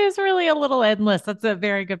 It is really a little endless. That's a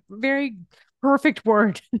very good, very perfect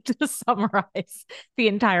word to summarize the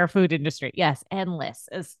entire food industry. Yes, endless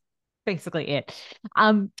is basically it.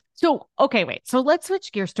 So okay, wait. So let's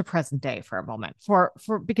switch gears to present day for a moment for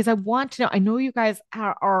because I want to know, I know you guys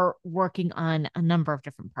are working on a number of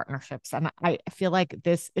different partnerships, and I feel like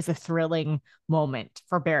this is a thrilling moment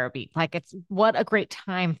for Barabee. Like it's what a great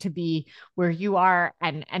time to be where you are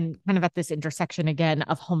and kind of at this intersection again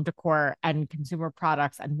of home decor and consumer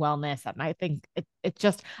products and wellness. And I think it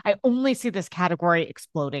just I only see this category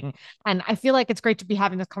exploding. And I feel like it's great to be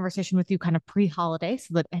having this conversation with you kind of pre-holiday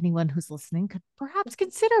so that anyone who's listening could perhaps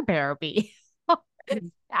consider Barabee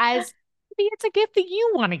as maybe it's a gift that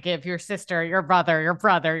you want to give your sister, your brother,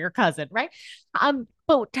 your cousin, right?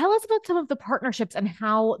 But tell us about some of the partnerships and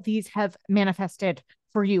how these have manifested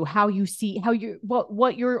for you, how you see how you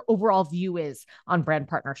what your overall view is on brand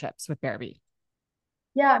partnerships with Barabee.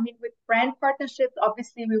 Yeah, I mean, with brand partnerships,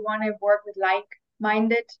 obviously we want to work with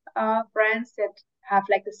like-minded brands that have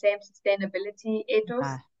like the same sustainability ethos.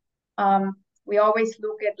 Yeah. We always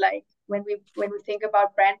look at like when we think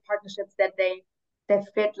about brand partnerships, that they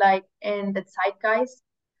fit like in the zeitgeist.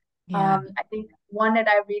 Yeah. I think one that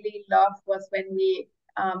I really loved was when we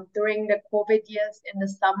during the COVID years in the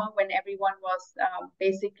summer, when everyone was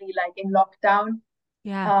basically like in lockdown.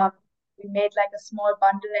 Yeah. um, we made like a small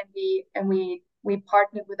bundle, and we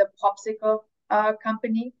partnered with a popsicle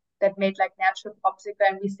company that made like natural popsicle,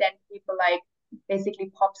 and we sent people like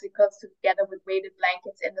basically popsicles together with weighted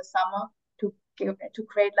blankets in the summer to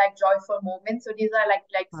create like joyful moments. So these are like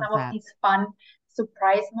Love some of that. these fun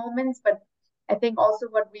surprise moments. But I think also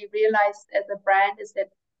what we realized as a brand is that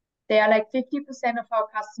they are like 50% of our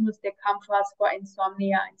customers, they come to us for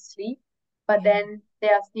insomnia and sleep. But Yeah. then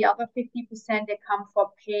there's the other 50% that come for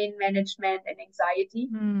pain management and anxiety.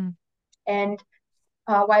 Mm. And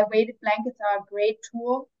while weighted blankets are a great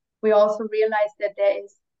tool, we also realized that there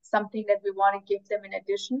is something that we want to give them in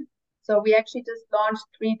addition. So we actually just launched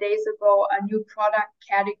 3 days ago a new product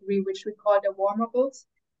category, which we call the warmables,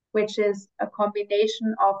 which is a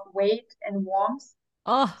combination of weight and warmth.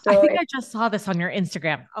 Oh, I So think it, I just saw this on your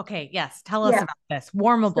Instagram. Okay, yes. Tell us yeah, about this. so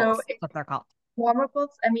Warmables, it, what they're called. warmables,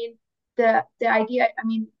 I mean, the idea, I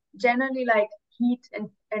mean, generally like heat and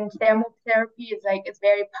thermotherapy is like it's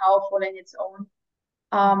very powerful in its own.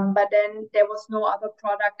 But then there was no other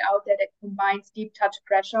product out there that combines deep touch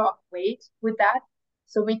pressure of weight with that.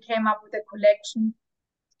 So we came up with a collection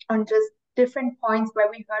on just different points where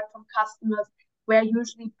we heard from customers where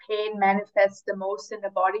usually pain manifests the most in the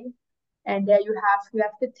body. And there you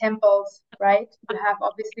have the temples, right? You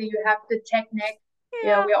have the tech neck. You know,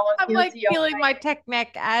 Yeah, we're all I'm like guilty of feeling like, my tech neck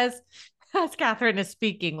as Catherine is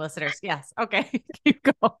speaking, listeners. Yes. Okay. Keep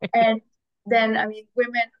going. and then I mean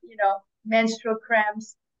women, menstrual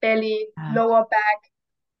cramps, belly, Uh, lower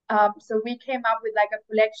back. So we came up with like a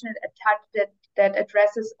collection that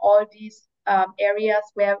addresses all these areas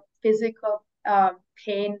where physical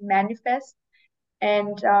pain manifests.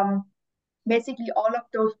 And basically, all of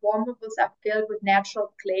those warmables are filled with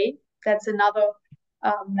natural clay. That's another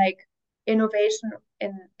like innovation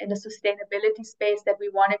in the sustainability space that we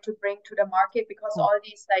wanted to bring to the market, because cool. all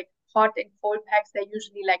these like hot and cold packs, they're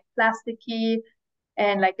usually like plasticky,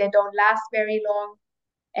 and like they don't last very long.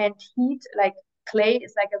 And heat, like clay,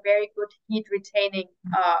 is like a very good heat retaining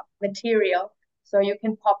material. So you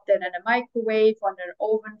can pop that in a microwave or in an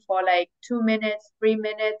oven for like 2 minutes, 3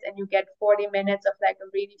 minutes, and you get 40 minutes of like a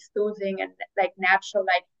really soothing and like natural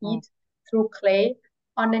like Cool. heat through clay.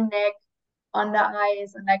 on the neck, on the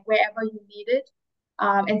eyes, and like wherever you need it.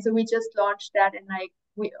 And so we just launched that, and like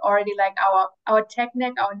we already like our tech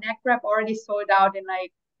neck, our neck wrap already sold out in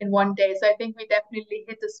like in one day. So I think we definitely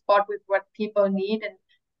hit the spot with what people need and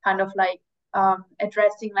kind of like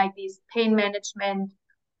addressing like these pain management.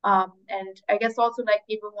 And I guess also like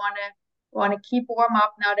people wanna keep warm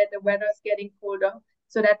up now that the weather is getting colder.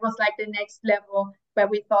 So that was like the next level where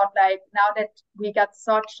we thought like now that we got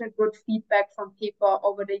such a good feedback from people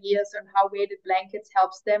over the years on how weighted blankets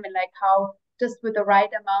helps them and like how just with the right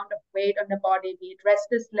amount of weight on the body, be it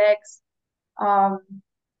restless legs, um,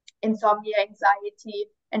 insomnia, anxiety,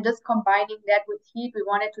 and just combining that with heat, we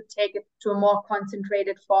wanted to take it to a more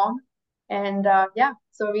concentrated form. And yeah,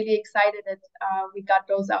 so really excited that we got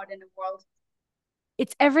those out in the world.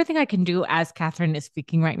 It's everything I can do as Catherine is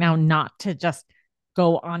speaking right now, not to just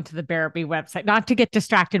go onto the Bearby website, not to get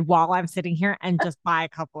distracted while I'm sitting here and just buy a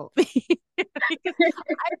couple of these. Because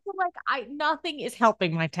I feel like nothing is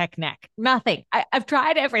helping my tech neck. Nothing. I've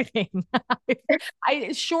tried everything.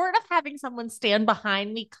 Short of having someone stand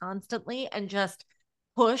behind me constantly and just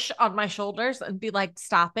push on my shoulders and be like,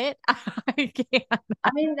 stop it. I can't.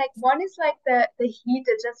 I mean, like one is like the heat,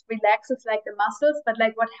 it just relaxes like the muscles, but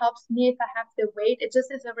like what helps me if I have the weight, it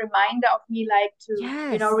just is a reminder of me like to,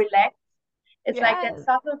 Yes. relax. It's like that Yes.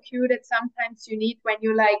 subtle cue that sometimes you need when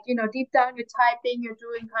you like, deep down you're typing, you're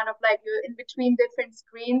doing kind of like you're in between different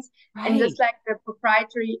screens, and Right. just like the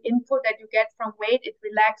proprietary input that you get from weight, it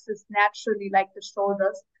relaxes naturally like the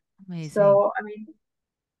shoulders. Amazing. So I mean,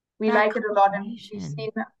 we That like it a lot, and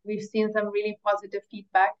combination. we've seen some really positive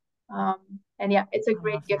feedback. And yeah, it's a I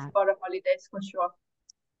great love gift that. for the holidays for sure.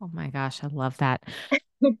 Oh my gosh, I love that.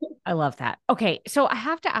 I love that. Okay, so I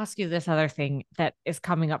have to ask you this other thing that is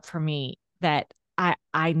coming up for me that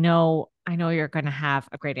I know you're going to have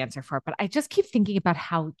a great answer for, but I just keep thinking about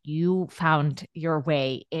how you found your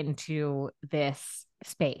way into this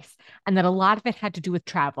space and that a lot of it had to do with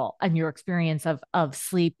travel and your experience of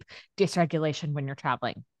sleep dysregulation when you're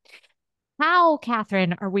traveling. How,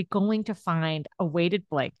 Catherine, are we going to find a weighted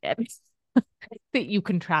blanket that you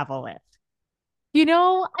can travel with?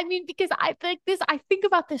 I mean, because I think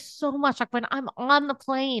about this so much. Like when I'm on the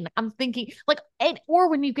plane, I'm thinking like, or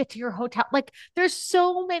when you get to your hotel, like there's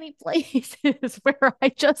so many places where I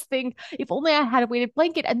just think if only I had a weighted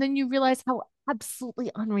blanket. And then you realize how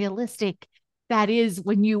absolutely unrealistic that is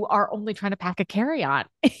when you are only trying to pack a carry-on.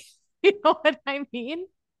 You know what I mean?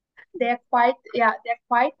 They're quite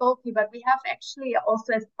bulky, but we have actually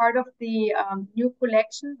also as part of the new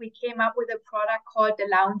collection, we came up with a product called the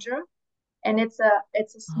Lounger, and it's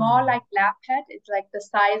a small Oh, like lap pad. It's like the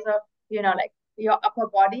size of like your upper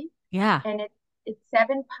body, yeah. and it's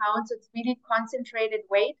 7 pounds. It's really concentrated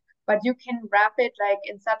weight, but you can wrap it like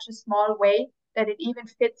in such a small way that it even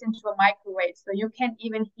fits into a microwave. So you can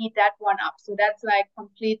even heat that one up. So that's like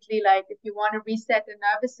completely like if you want to reset the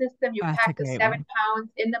nervous system, you That's a pack the great seven one.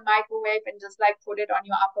 pounds in the microwave and just like put it on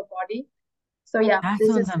your upper body. So yeah, That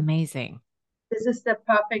sounds amazing. this is the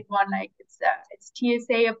perfect one. Like it's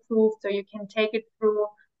TSA approved, so you can take it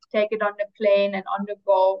on the plane and on the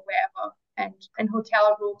go wherever and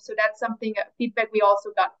hotel room. So that's something feedback we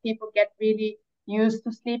also got. People get really used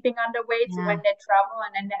to sleeping underweight, so when Yeah, they travel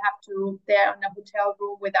and then they're in a hotel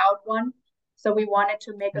room without one. So we wanted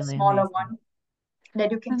to make a really smaller amazing. one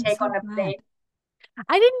that you can I'm take so on a glad. plane.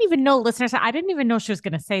 I didn't even know, listeners, I didn't even know she was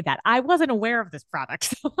going to say that. I wasn't aware of this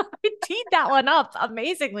product. So I teed that one up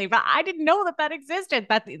amazingly, but I didn't know that that existed.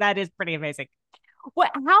 That is pretty amazing.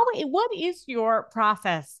 What is your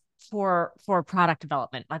process for product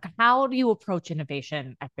development? Like how do you approach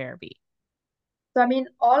innovation at Bearby? So I mean,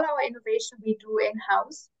 all our innovation we do in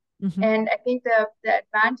house. Hmm. And I think the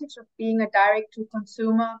advantage of being a direct to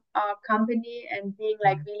consumer company and being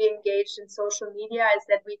like really engaged in social media is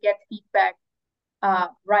that we get feedback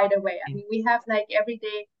right away. I mean, we have like every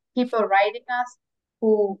day people writing us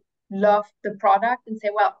who love the product and say,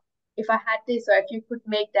 well, if I had this or if you could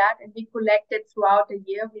make that, and we collect it throughout the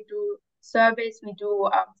year. We do surveys, we do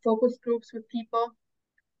focus groups with people,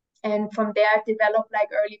 and from there develop like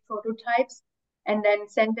early prototypes and then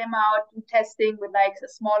send them out to testing with like a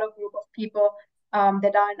smaller group of people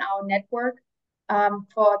that are in our network.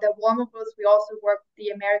 For the warmables, we also work with the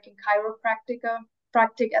American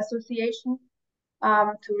Practic Association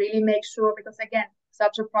to really make sure, because again,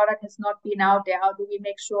 such a product has not been out there. How do we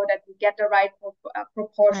make sure that we get the right Right.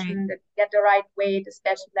 proportion, that we get the right weight,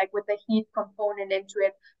 especially like with the heat component into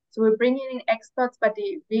it? So we're bringing in experts, but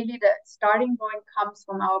the starting point comes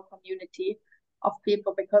from our community of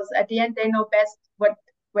people, because at the end they know best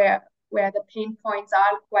where the pain points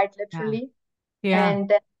are, quite Yeah. literally. Yeah. And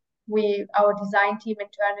then our design team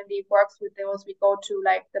internally works with those. We go to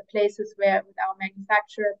like the places where with our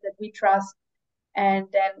manufacturers that we trust, and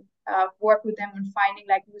then work with them on finding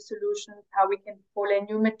like new solutions, how we can pull in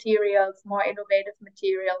new materials, more innovative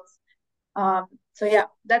materials. So yeah,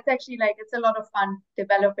 that's actually like it's a lot of fun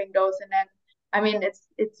developing those, and then I mean it's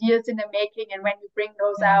years in the making, and when you bring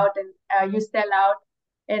those out and you sell out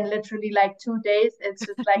in literally like 2 days, it's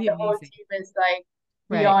just like Be the whole amazing. team is like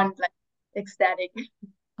Right. beyond like ecstatic.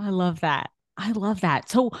 I love that. I love that.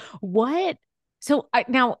 So what, so I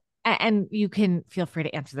now, and you can feel free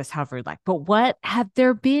to answer this however you like, but what have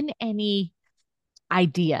there been any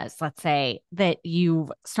ideas, let's say, that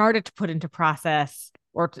you've started to put into process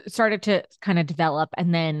or started to kind of develop,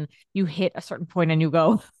 and then you hit a certain point and you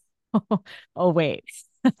go, oh, wait,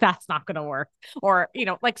 that's not going to work. Or,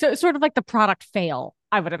 like, so sort of like the product fail,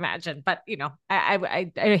 I would imagine. But,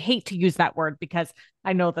 I hate to use that word because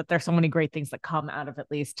I know that there's so many great things that come out of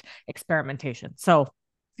at least experimentation. So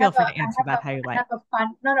feel free to answer that how you I like. have a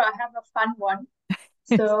fun no no I have a fun one.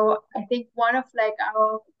 So I think one of like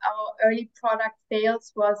our early product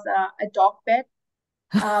fails was a dog bed.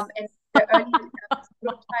 And the early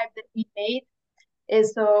prototype that we made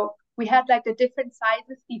is so we had like the different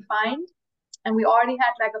sizes defined, and we already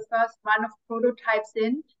had like a first run of prototypes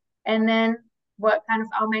in, and then what kind of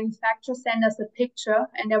our manufacturer sent us a picture,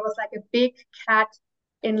 and there was like a big cat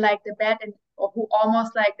in like the bed, and who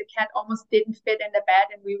almost like the cat almost didn't fit in the bed,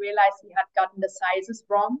 and we realized we had gotten the sizes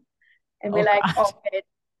wrong, and we're Oh, like, God.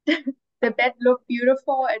 okay, the bed looked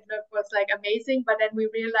beautiful, was like amazing, but then we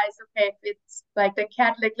realized, okay, if it's like the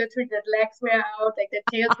cat, like literally the legs were out, like the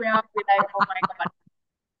tails were out, we're like, oh my God,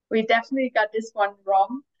 we definitely got this one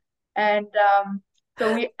wrong. And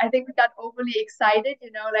so I think we got overly excited,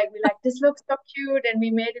 like we like, this looks so cute. And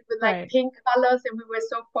we made it with like Right. pink colors, and we were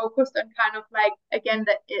so focused on kind of like, again,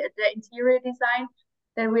 the interior design.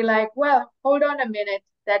 Then we like, well, hold on a minute,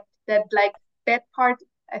 that like that part,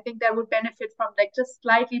 I think that would benefit from like just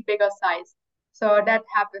slightly bigger size. So that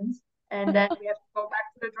happens. And then we have to go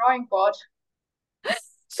back to the drawing board.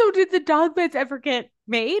 So did the dog beds ever get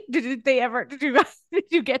made? Did you did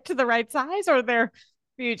you get to the right size, or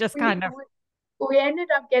you just We, kind of we we ended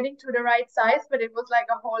up getting to the right size, but it was like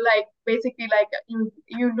a whole like basically like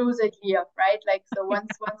you lose it here, right? Like so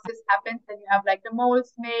once this happens, then you have like the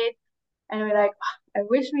molds made, and we're like, "Ah, I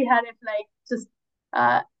wish we had it like just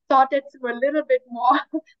uh thought it through a little bit more."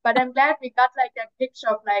 But I'm glad we got like that picture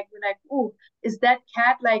of like we're like, "Ooh, is that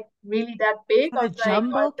cat like really that big, the or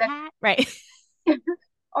jumbo is that cat? Right.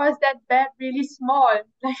 or is that bed really small?"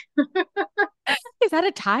 Like, Is that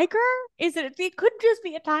a tiger? It could just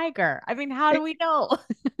be a tiger. I mean, how do we know?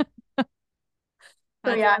 so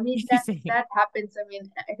That's yeah, I mean that amazing. that happens. I mean,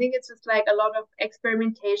 I think it's just like a lot of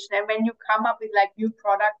experimentation, and when you come up with like new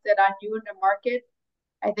products that are new in the market,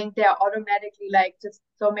 I think there are automatically like just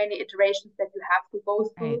so many iterations that you have to go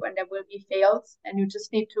through, Right. and there will be fails, and you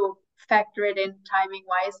just need to factor it in timing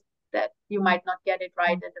wise that you might not get it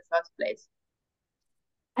right in the first place.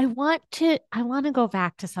 I want to go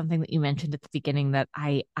back to something that you mentioned at the beginning that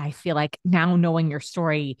I feel like now knowing your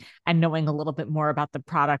story and knowing a little bit more about the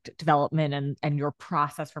product development and your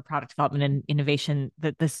process for product development and innovation,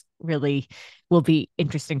 that this really will be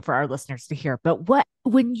interesting for our listeners to hear. But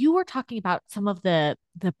when you were talking about some of the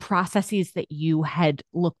processes that you had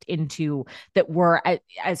looked into that were,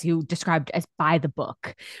 as you described, as by the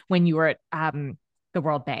book when you were at the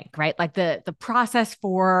World Bank, right? Like the process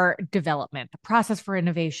for development, the process for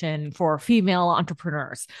innovation for female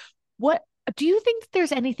entrepreneurs. What do you think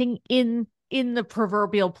there's anything in the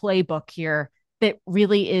proverbial playbook here that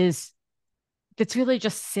really is that's really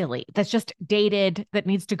just silly, that's just dated, that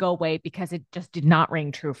needs to go away because it just did not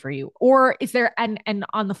ring true for you? Or is there, and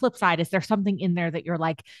on the flip side, is there something in there that you're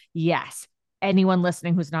like, yes, anyone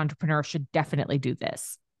listening who's an entrepreneur should definitely do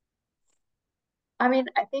this? I mean,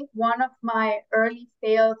 I think one of my early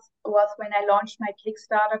fails was when I launched my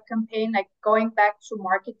Kickstarter campaign, like going back to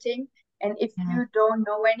marketing. And if Yeah. you don't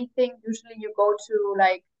know anything, usually you go to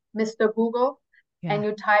like Mr. Google Yeah. and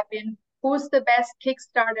you type in who's the best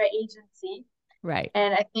Kickstarter agency. Right.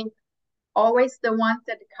 And I think always the ones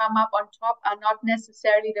that come up on top are not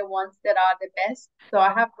necessarily the ones that are the best. So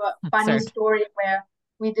I have a funny Absurd. story where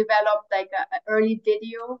we developed like an early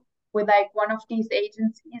video with like one of these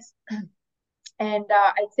agencies, and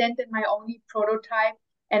I sent in my only prototype,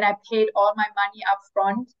 and I paid all my money up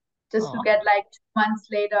front just to Oh. get like 2 months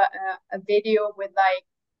later a video with like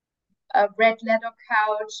a red leather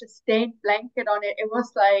couch, a stained blanket on it. It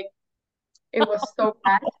was like it was so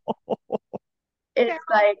bad. It's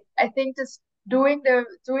like I think just doing the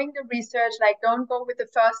research, like don't go with the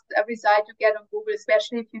first result you get on Google,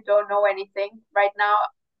 especially if you don't know anything. Right now,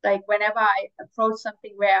 like whenever I approach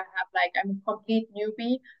something where I have like I'm a complete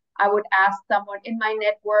newbie, I would ask someone in my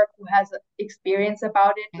network who has experience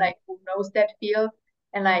about it, Okay. like who knows that field,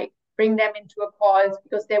 and like bring them into a call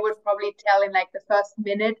because they would probably tell in like the first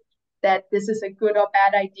minute that this is a good or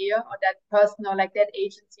bad idea, or that person or like that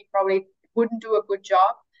agency probably wouldn't do a good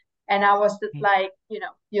job. And I was just Okay. like, you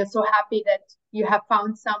know, you're so happy that you have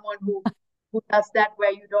found someone who does that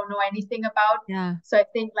where you don't know anything about. Yeah. So I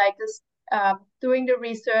think like this doing the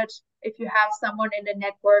research, if you have someone in the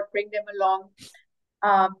network, bring them along.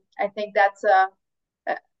 I think that's a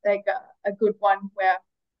like a good one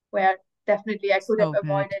where definitely I could have So good.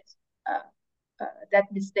 avoided uh, that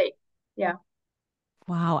mistake. Yeah.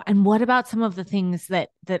 Wow. And what about some of the things that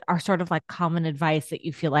are sort of like common advice that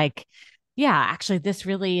you feel like, yeah, actually this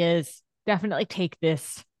really is definitely take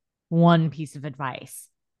this one piece of advice.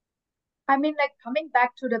 I mean, like coming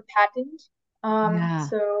back to the patent. Yeah.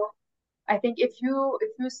 So I think if you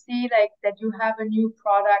see like that you have a new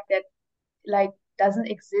product that like doesn't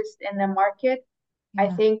exist in the market, I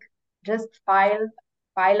Yeah. think just file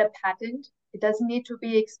a patent. It doesn't need to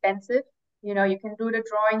be expensive. You know, you can do the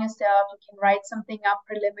drawing yourself, you can write something up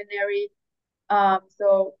preliminary.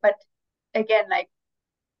 So but again, like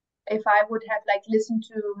if I would have like listened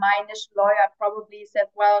to my initial lawyer, I probably said,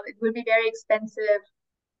 well, it will be very expensive.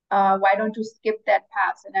 Why don't you skip that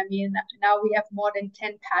path? And I mean, now we have more than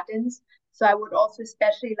 10 patents. So I would also,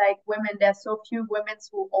 especially like women, there's so few women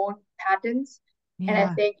who own patents. And I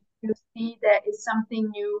Yeah. think you see there is something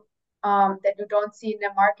new that you don't see in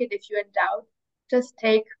the market. If you're in doubt, just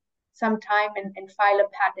take some time and file a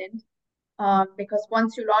patent. Because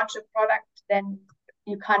once you launch a product, then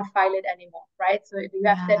you can't file it anymore, right? So you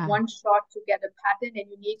have that Yeah. one shot to get a patent and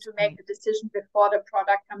you need to make Right. a decision before the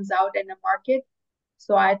product comes out in the market.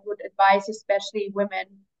 So I would advise, especially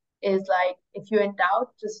women, is like if you're in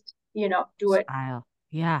doubt, just do it. Style.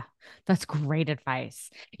 Yeah. That's great advice.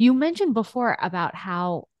 You mentioned before about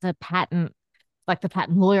how the patent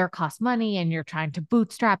lawyer costs money and you're trying to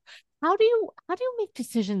bootstrap. How do you make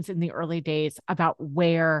decisions in the early days about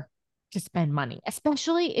where to spend money,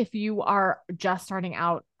 especially if you are just starting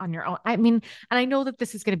out on your own? I mean, and I know that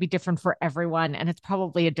this is going to be different for everyone, and it's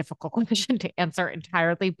probably a difficult question to answer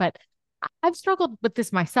entirely, but I've struggled with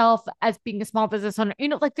this myself as being a small business owner.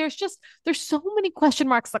 Like there's so many question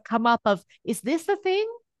marks that come up of, is this the thing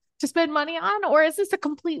to spend money on, or is this a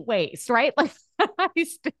complete waste, right? Like I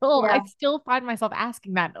Yeah. still find myself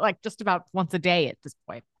asking that like just about once a day at this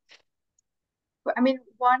point. But I mean,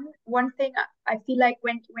 one thing I feel like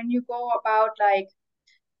when you go about like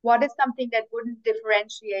what is something that wouldn't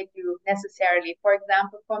differentiate you necessarily? For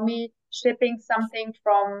example, for me, shipping something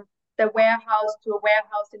from the warehouse to a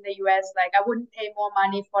warehouse in the US, like I wouldn't pay more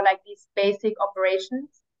money for like these basic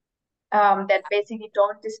operations that basically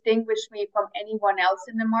don't distinguish me from anyone else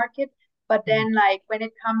in the market. But Mm. then, like when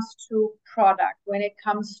it comes to product, when it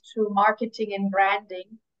comes to marketing and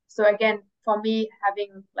branding, so again, for me,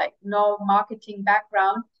 having like no marketing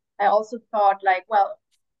background, I also thought like, well,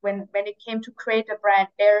 when it came to create a brand,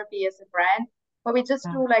 Airbnb as a brand, but we just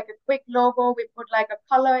Yeah. do like a quick logo, we put like a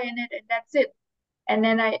color in it, and that's it. And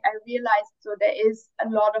then I realized so there is a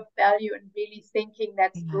lot of value in really thinking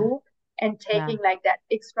that Yeah. through and Yeah. taking like that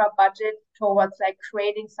extra budget towards like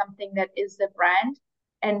creating something that is the brand.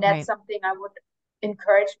 And that's Right. something I would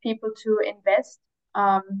encourage people to invest.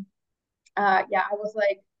 Um, yeah, I was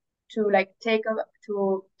like to like take a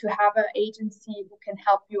to have an agency who can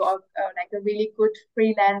help you out, like a really good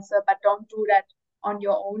freelancer, but don't do that on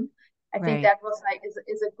your own. I think Right. that was like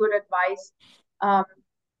is a good advice. Um,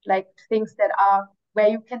 like things that are where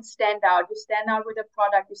you can stand out. You stand out with the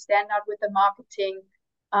product, you stand out with the marketing,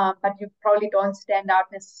 but you probably don't stand out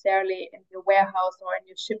necessarily in your warehouse or in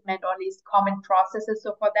your shipment or these common processes.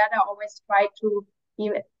 So for that, I always try to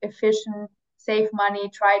be efficient, save money,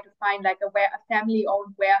 try to find like a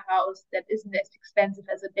family-owned warehouse that isn't as expensive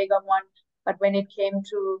as a bigger one. But when it came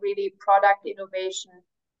to really product innovation,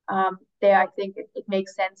 there I think it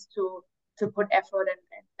makes sense to put effort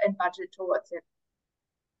and budget towards it.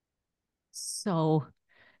 So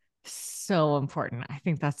So important. I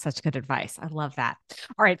think that's such good advice. I love that.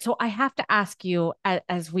 All right, so I have to ask you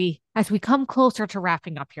as we come closer to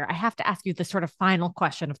wrapping up here, I have to ask you the sort of final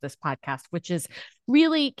question of this podcast, which is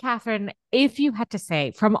really, Catherine, if you had to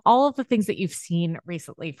say from all of the things that you've seen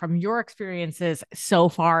recently, from your experiences so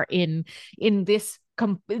far in this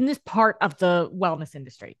part of the wellness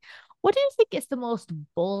industry, what do you think is the most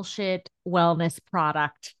bullshit wellness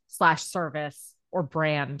product slash service or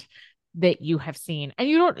brand that you have seen? And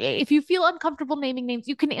you don't, if you feel uncomfortable naming names,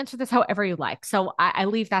 you can answer this however you like. So I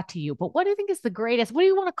leave that to you. But what do you think is the greatest? What do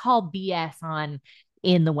you want to call BS on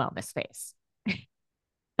in the wellness space?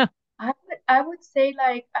 I would say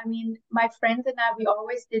like, I mean, my friends and I, we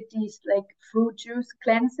always did these like fruit juice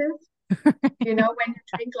cleanses. You know, when you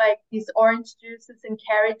drink like these orange juices and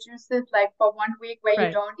carrot juices, like for 1 week where you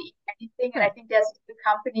Right. don't eat anything. And I Right. think there's the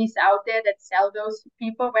companies out there that sell those to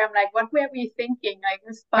people where I'm like, what were we thinking? Like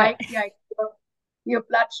you Right. spike like your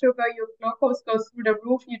blood sugar, your glucose goes through the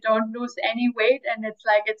roof, you don't lose any weight, and it's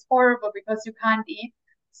like it's horrible because you can't eat.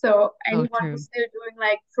 So So anyone true. who's still doing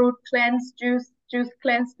like fruit cleanse, juice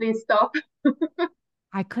cleanse, please stop.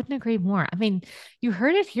 I couldn't agree more. I mean, you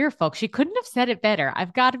heard it here, folks. You couldn't have said it better.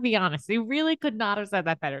 I've got to be honest. You really could not have said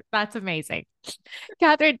that better. That's amazing.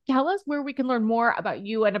 Catherine, tell us where we can learn more about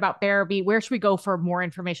you and about Bearby. Where should we go for more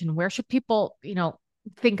information? Where should people,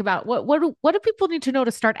 think about what do people need to know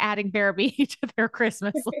to start adding Bearby to their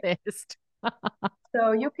Christmas list?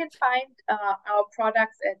 So you can find our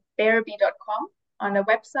products at bearby.com on the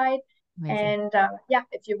website. Amazing. And yeah,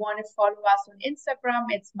 if you want to follow us on Instagram,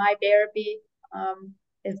 it's mybearby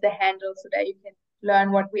is the handle so that you can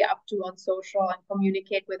learn what we're up to on social and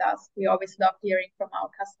communicate with us. We always love hearing from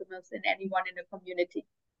our customers and anyone in the community.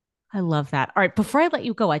 I love that. All right, before I let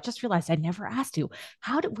you go, I just realized I never asked you,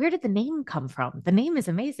 where did the name come from? The name is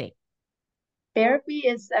amazing. Bearby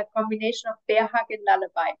is a combination of bear hug and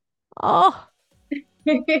lullaby. Oh,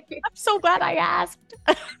 I'm so glad I asked.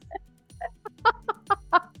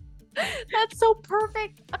 That's so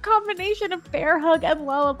perfect. A combination of bear hug and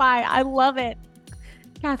lullaby. I love it.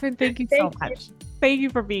 Catherine, thank you so Thank you. much. Thank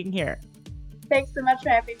you for being here. Thanks so much for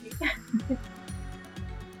having me.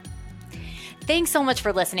 Thanks so much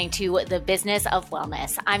for listening to The Business of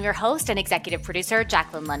Wellness. I'm your host and executive producer,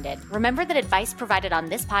 Jacqueline London. Remember that advice provided on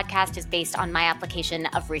this podcast is based on my application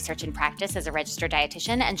of research and practice as a registered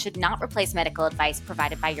dietitian and should not replace medical advice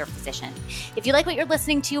provided by your physician. If you like what you're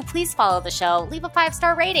listening to, please follow the show, leave a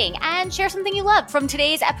 5-star rating, and share something you loved from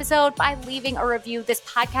today's episode by leaving a review. This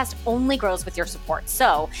podcast only grows with your support.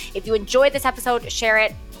 So if you enjoyed this episode, share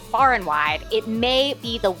it far and wide. It may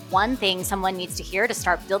be the one thing someone needs to hear to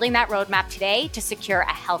start building that roadmap today to secure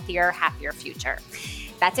a healthier, happier future.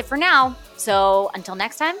 That's it for now. So until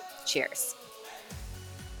next time, cheers.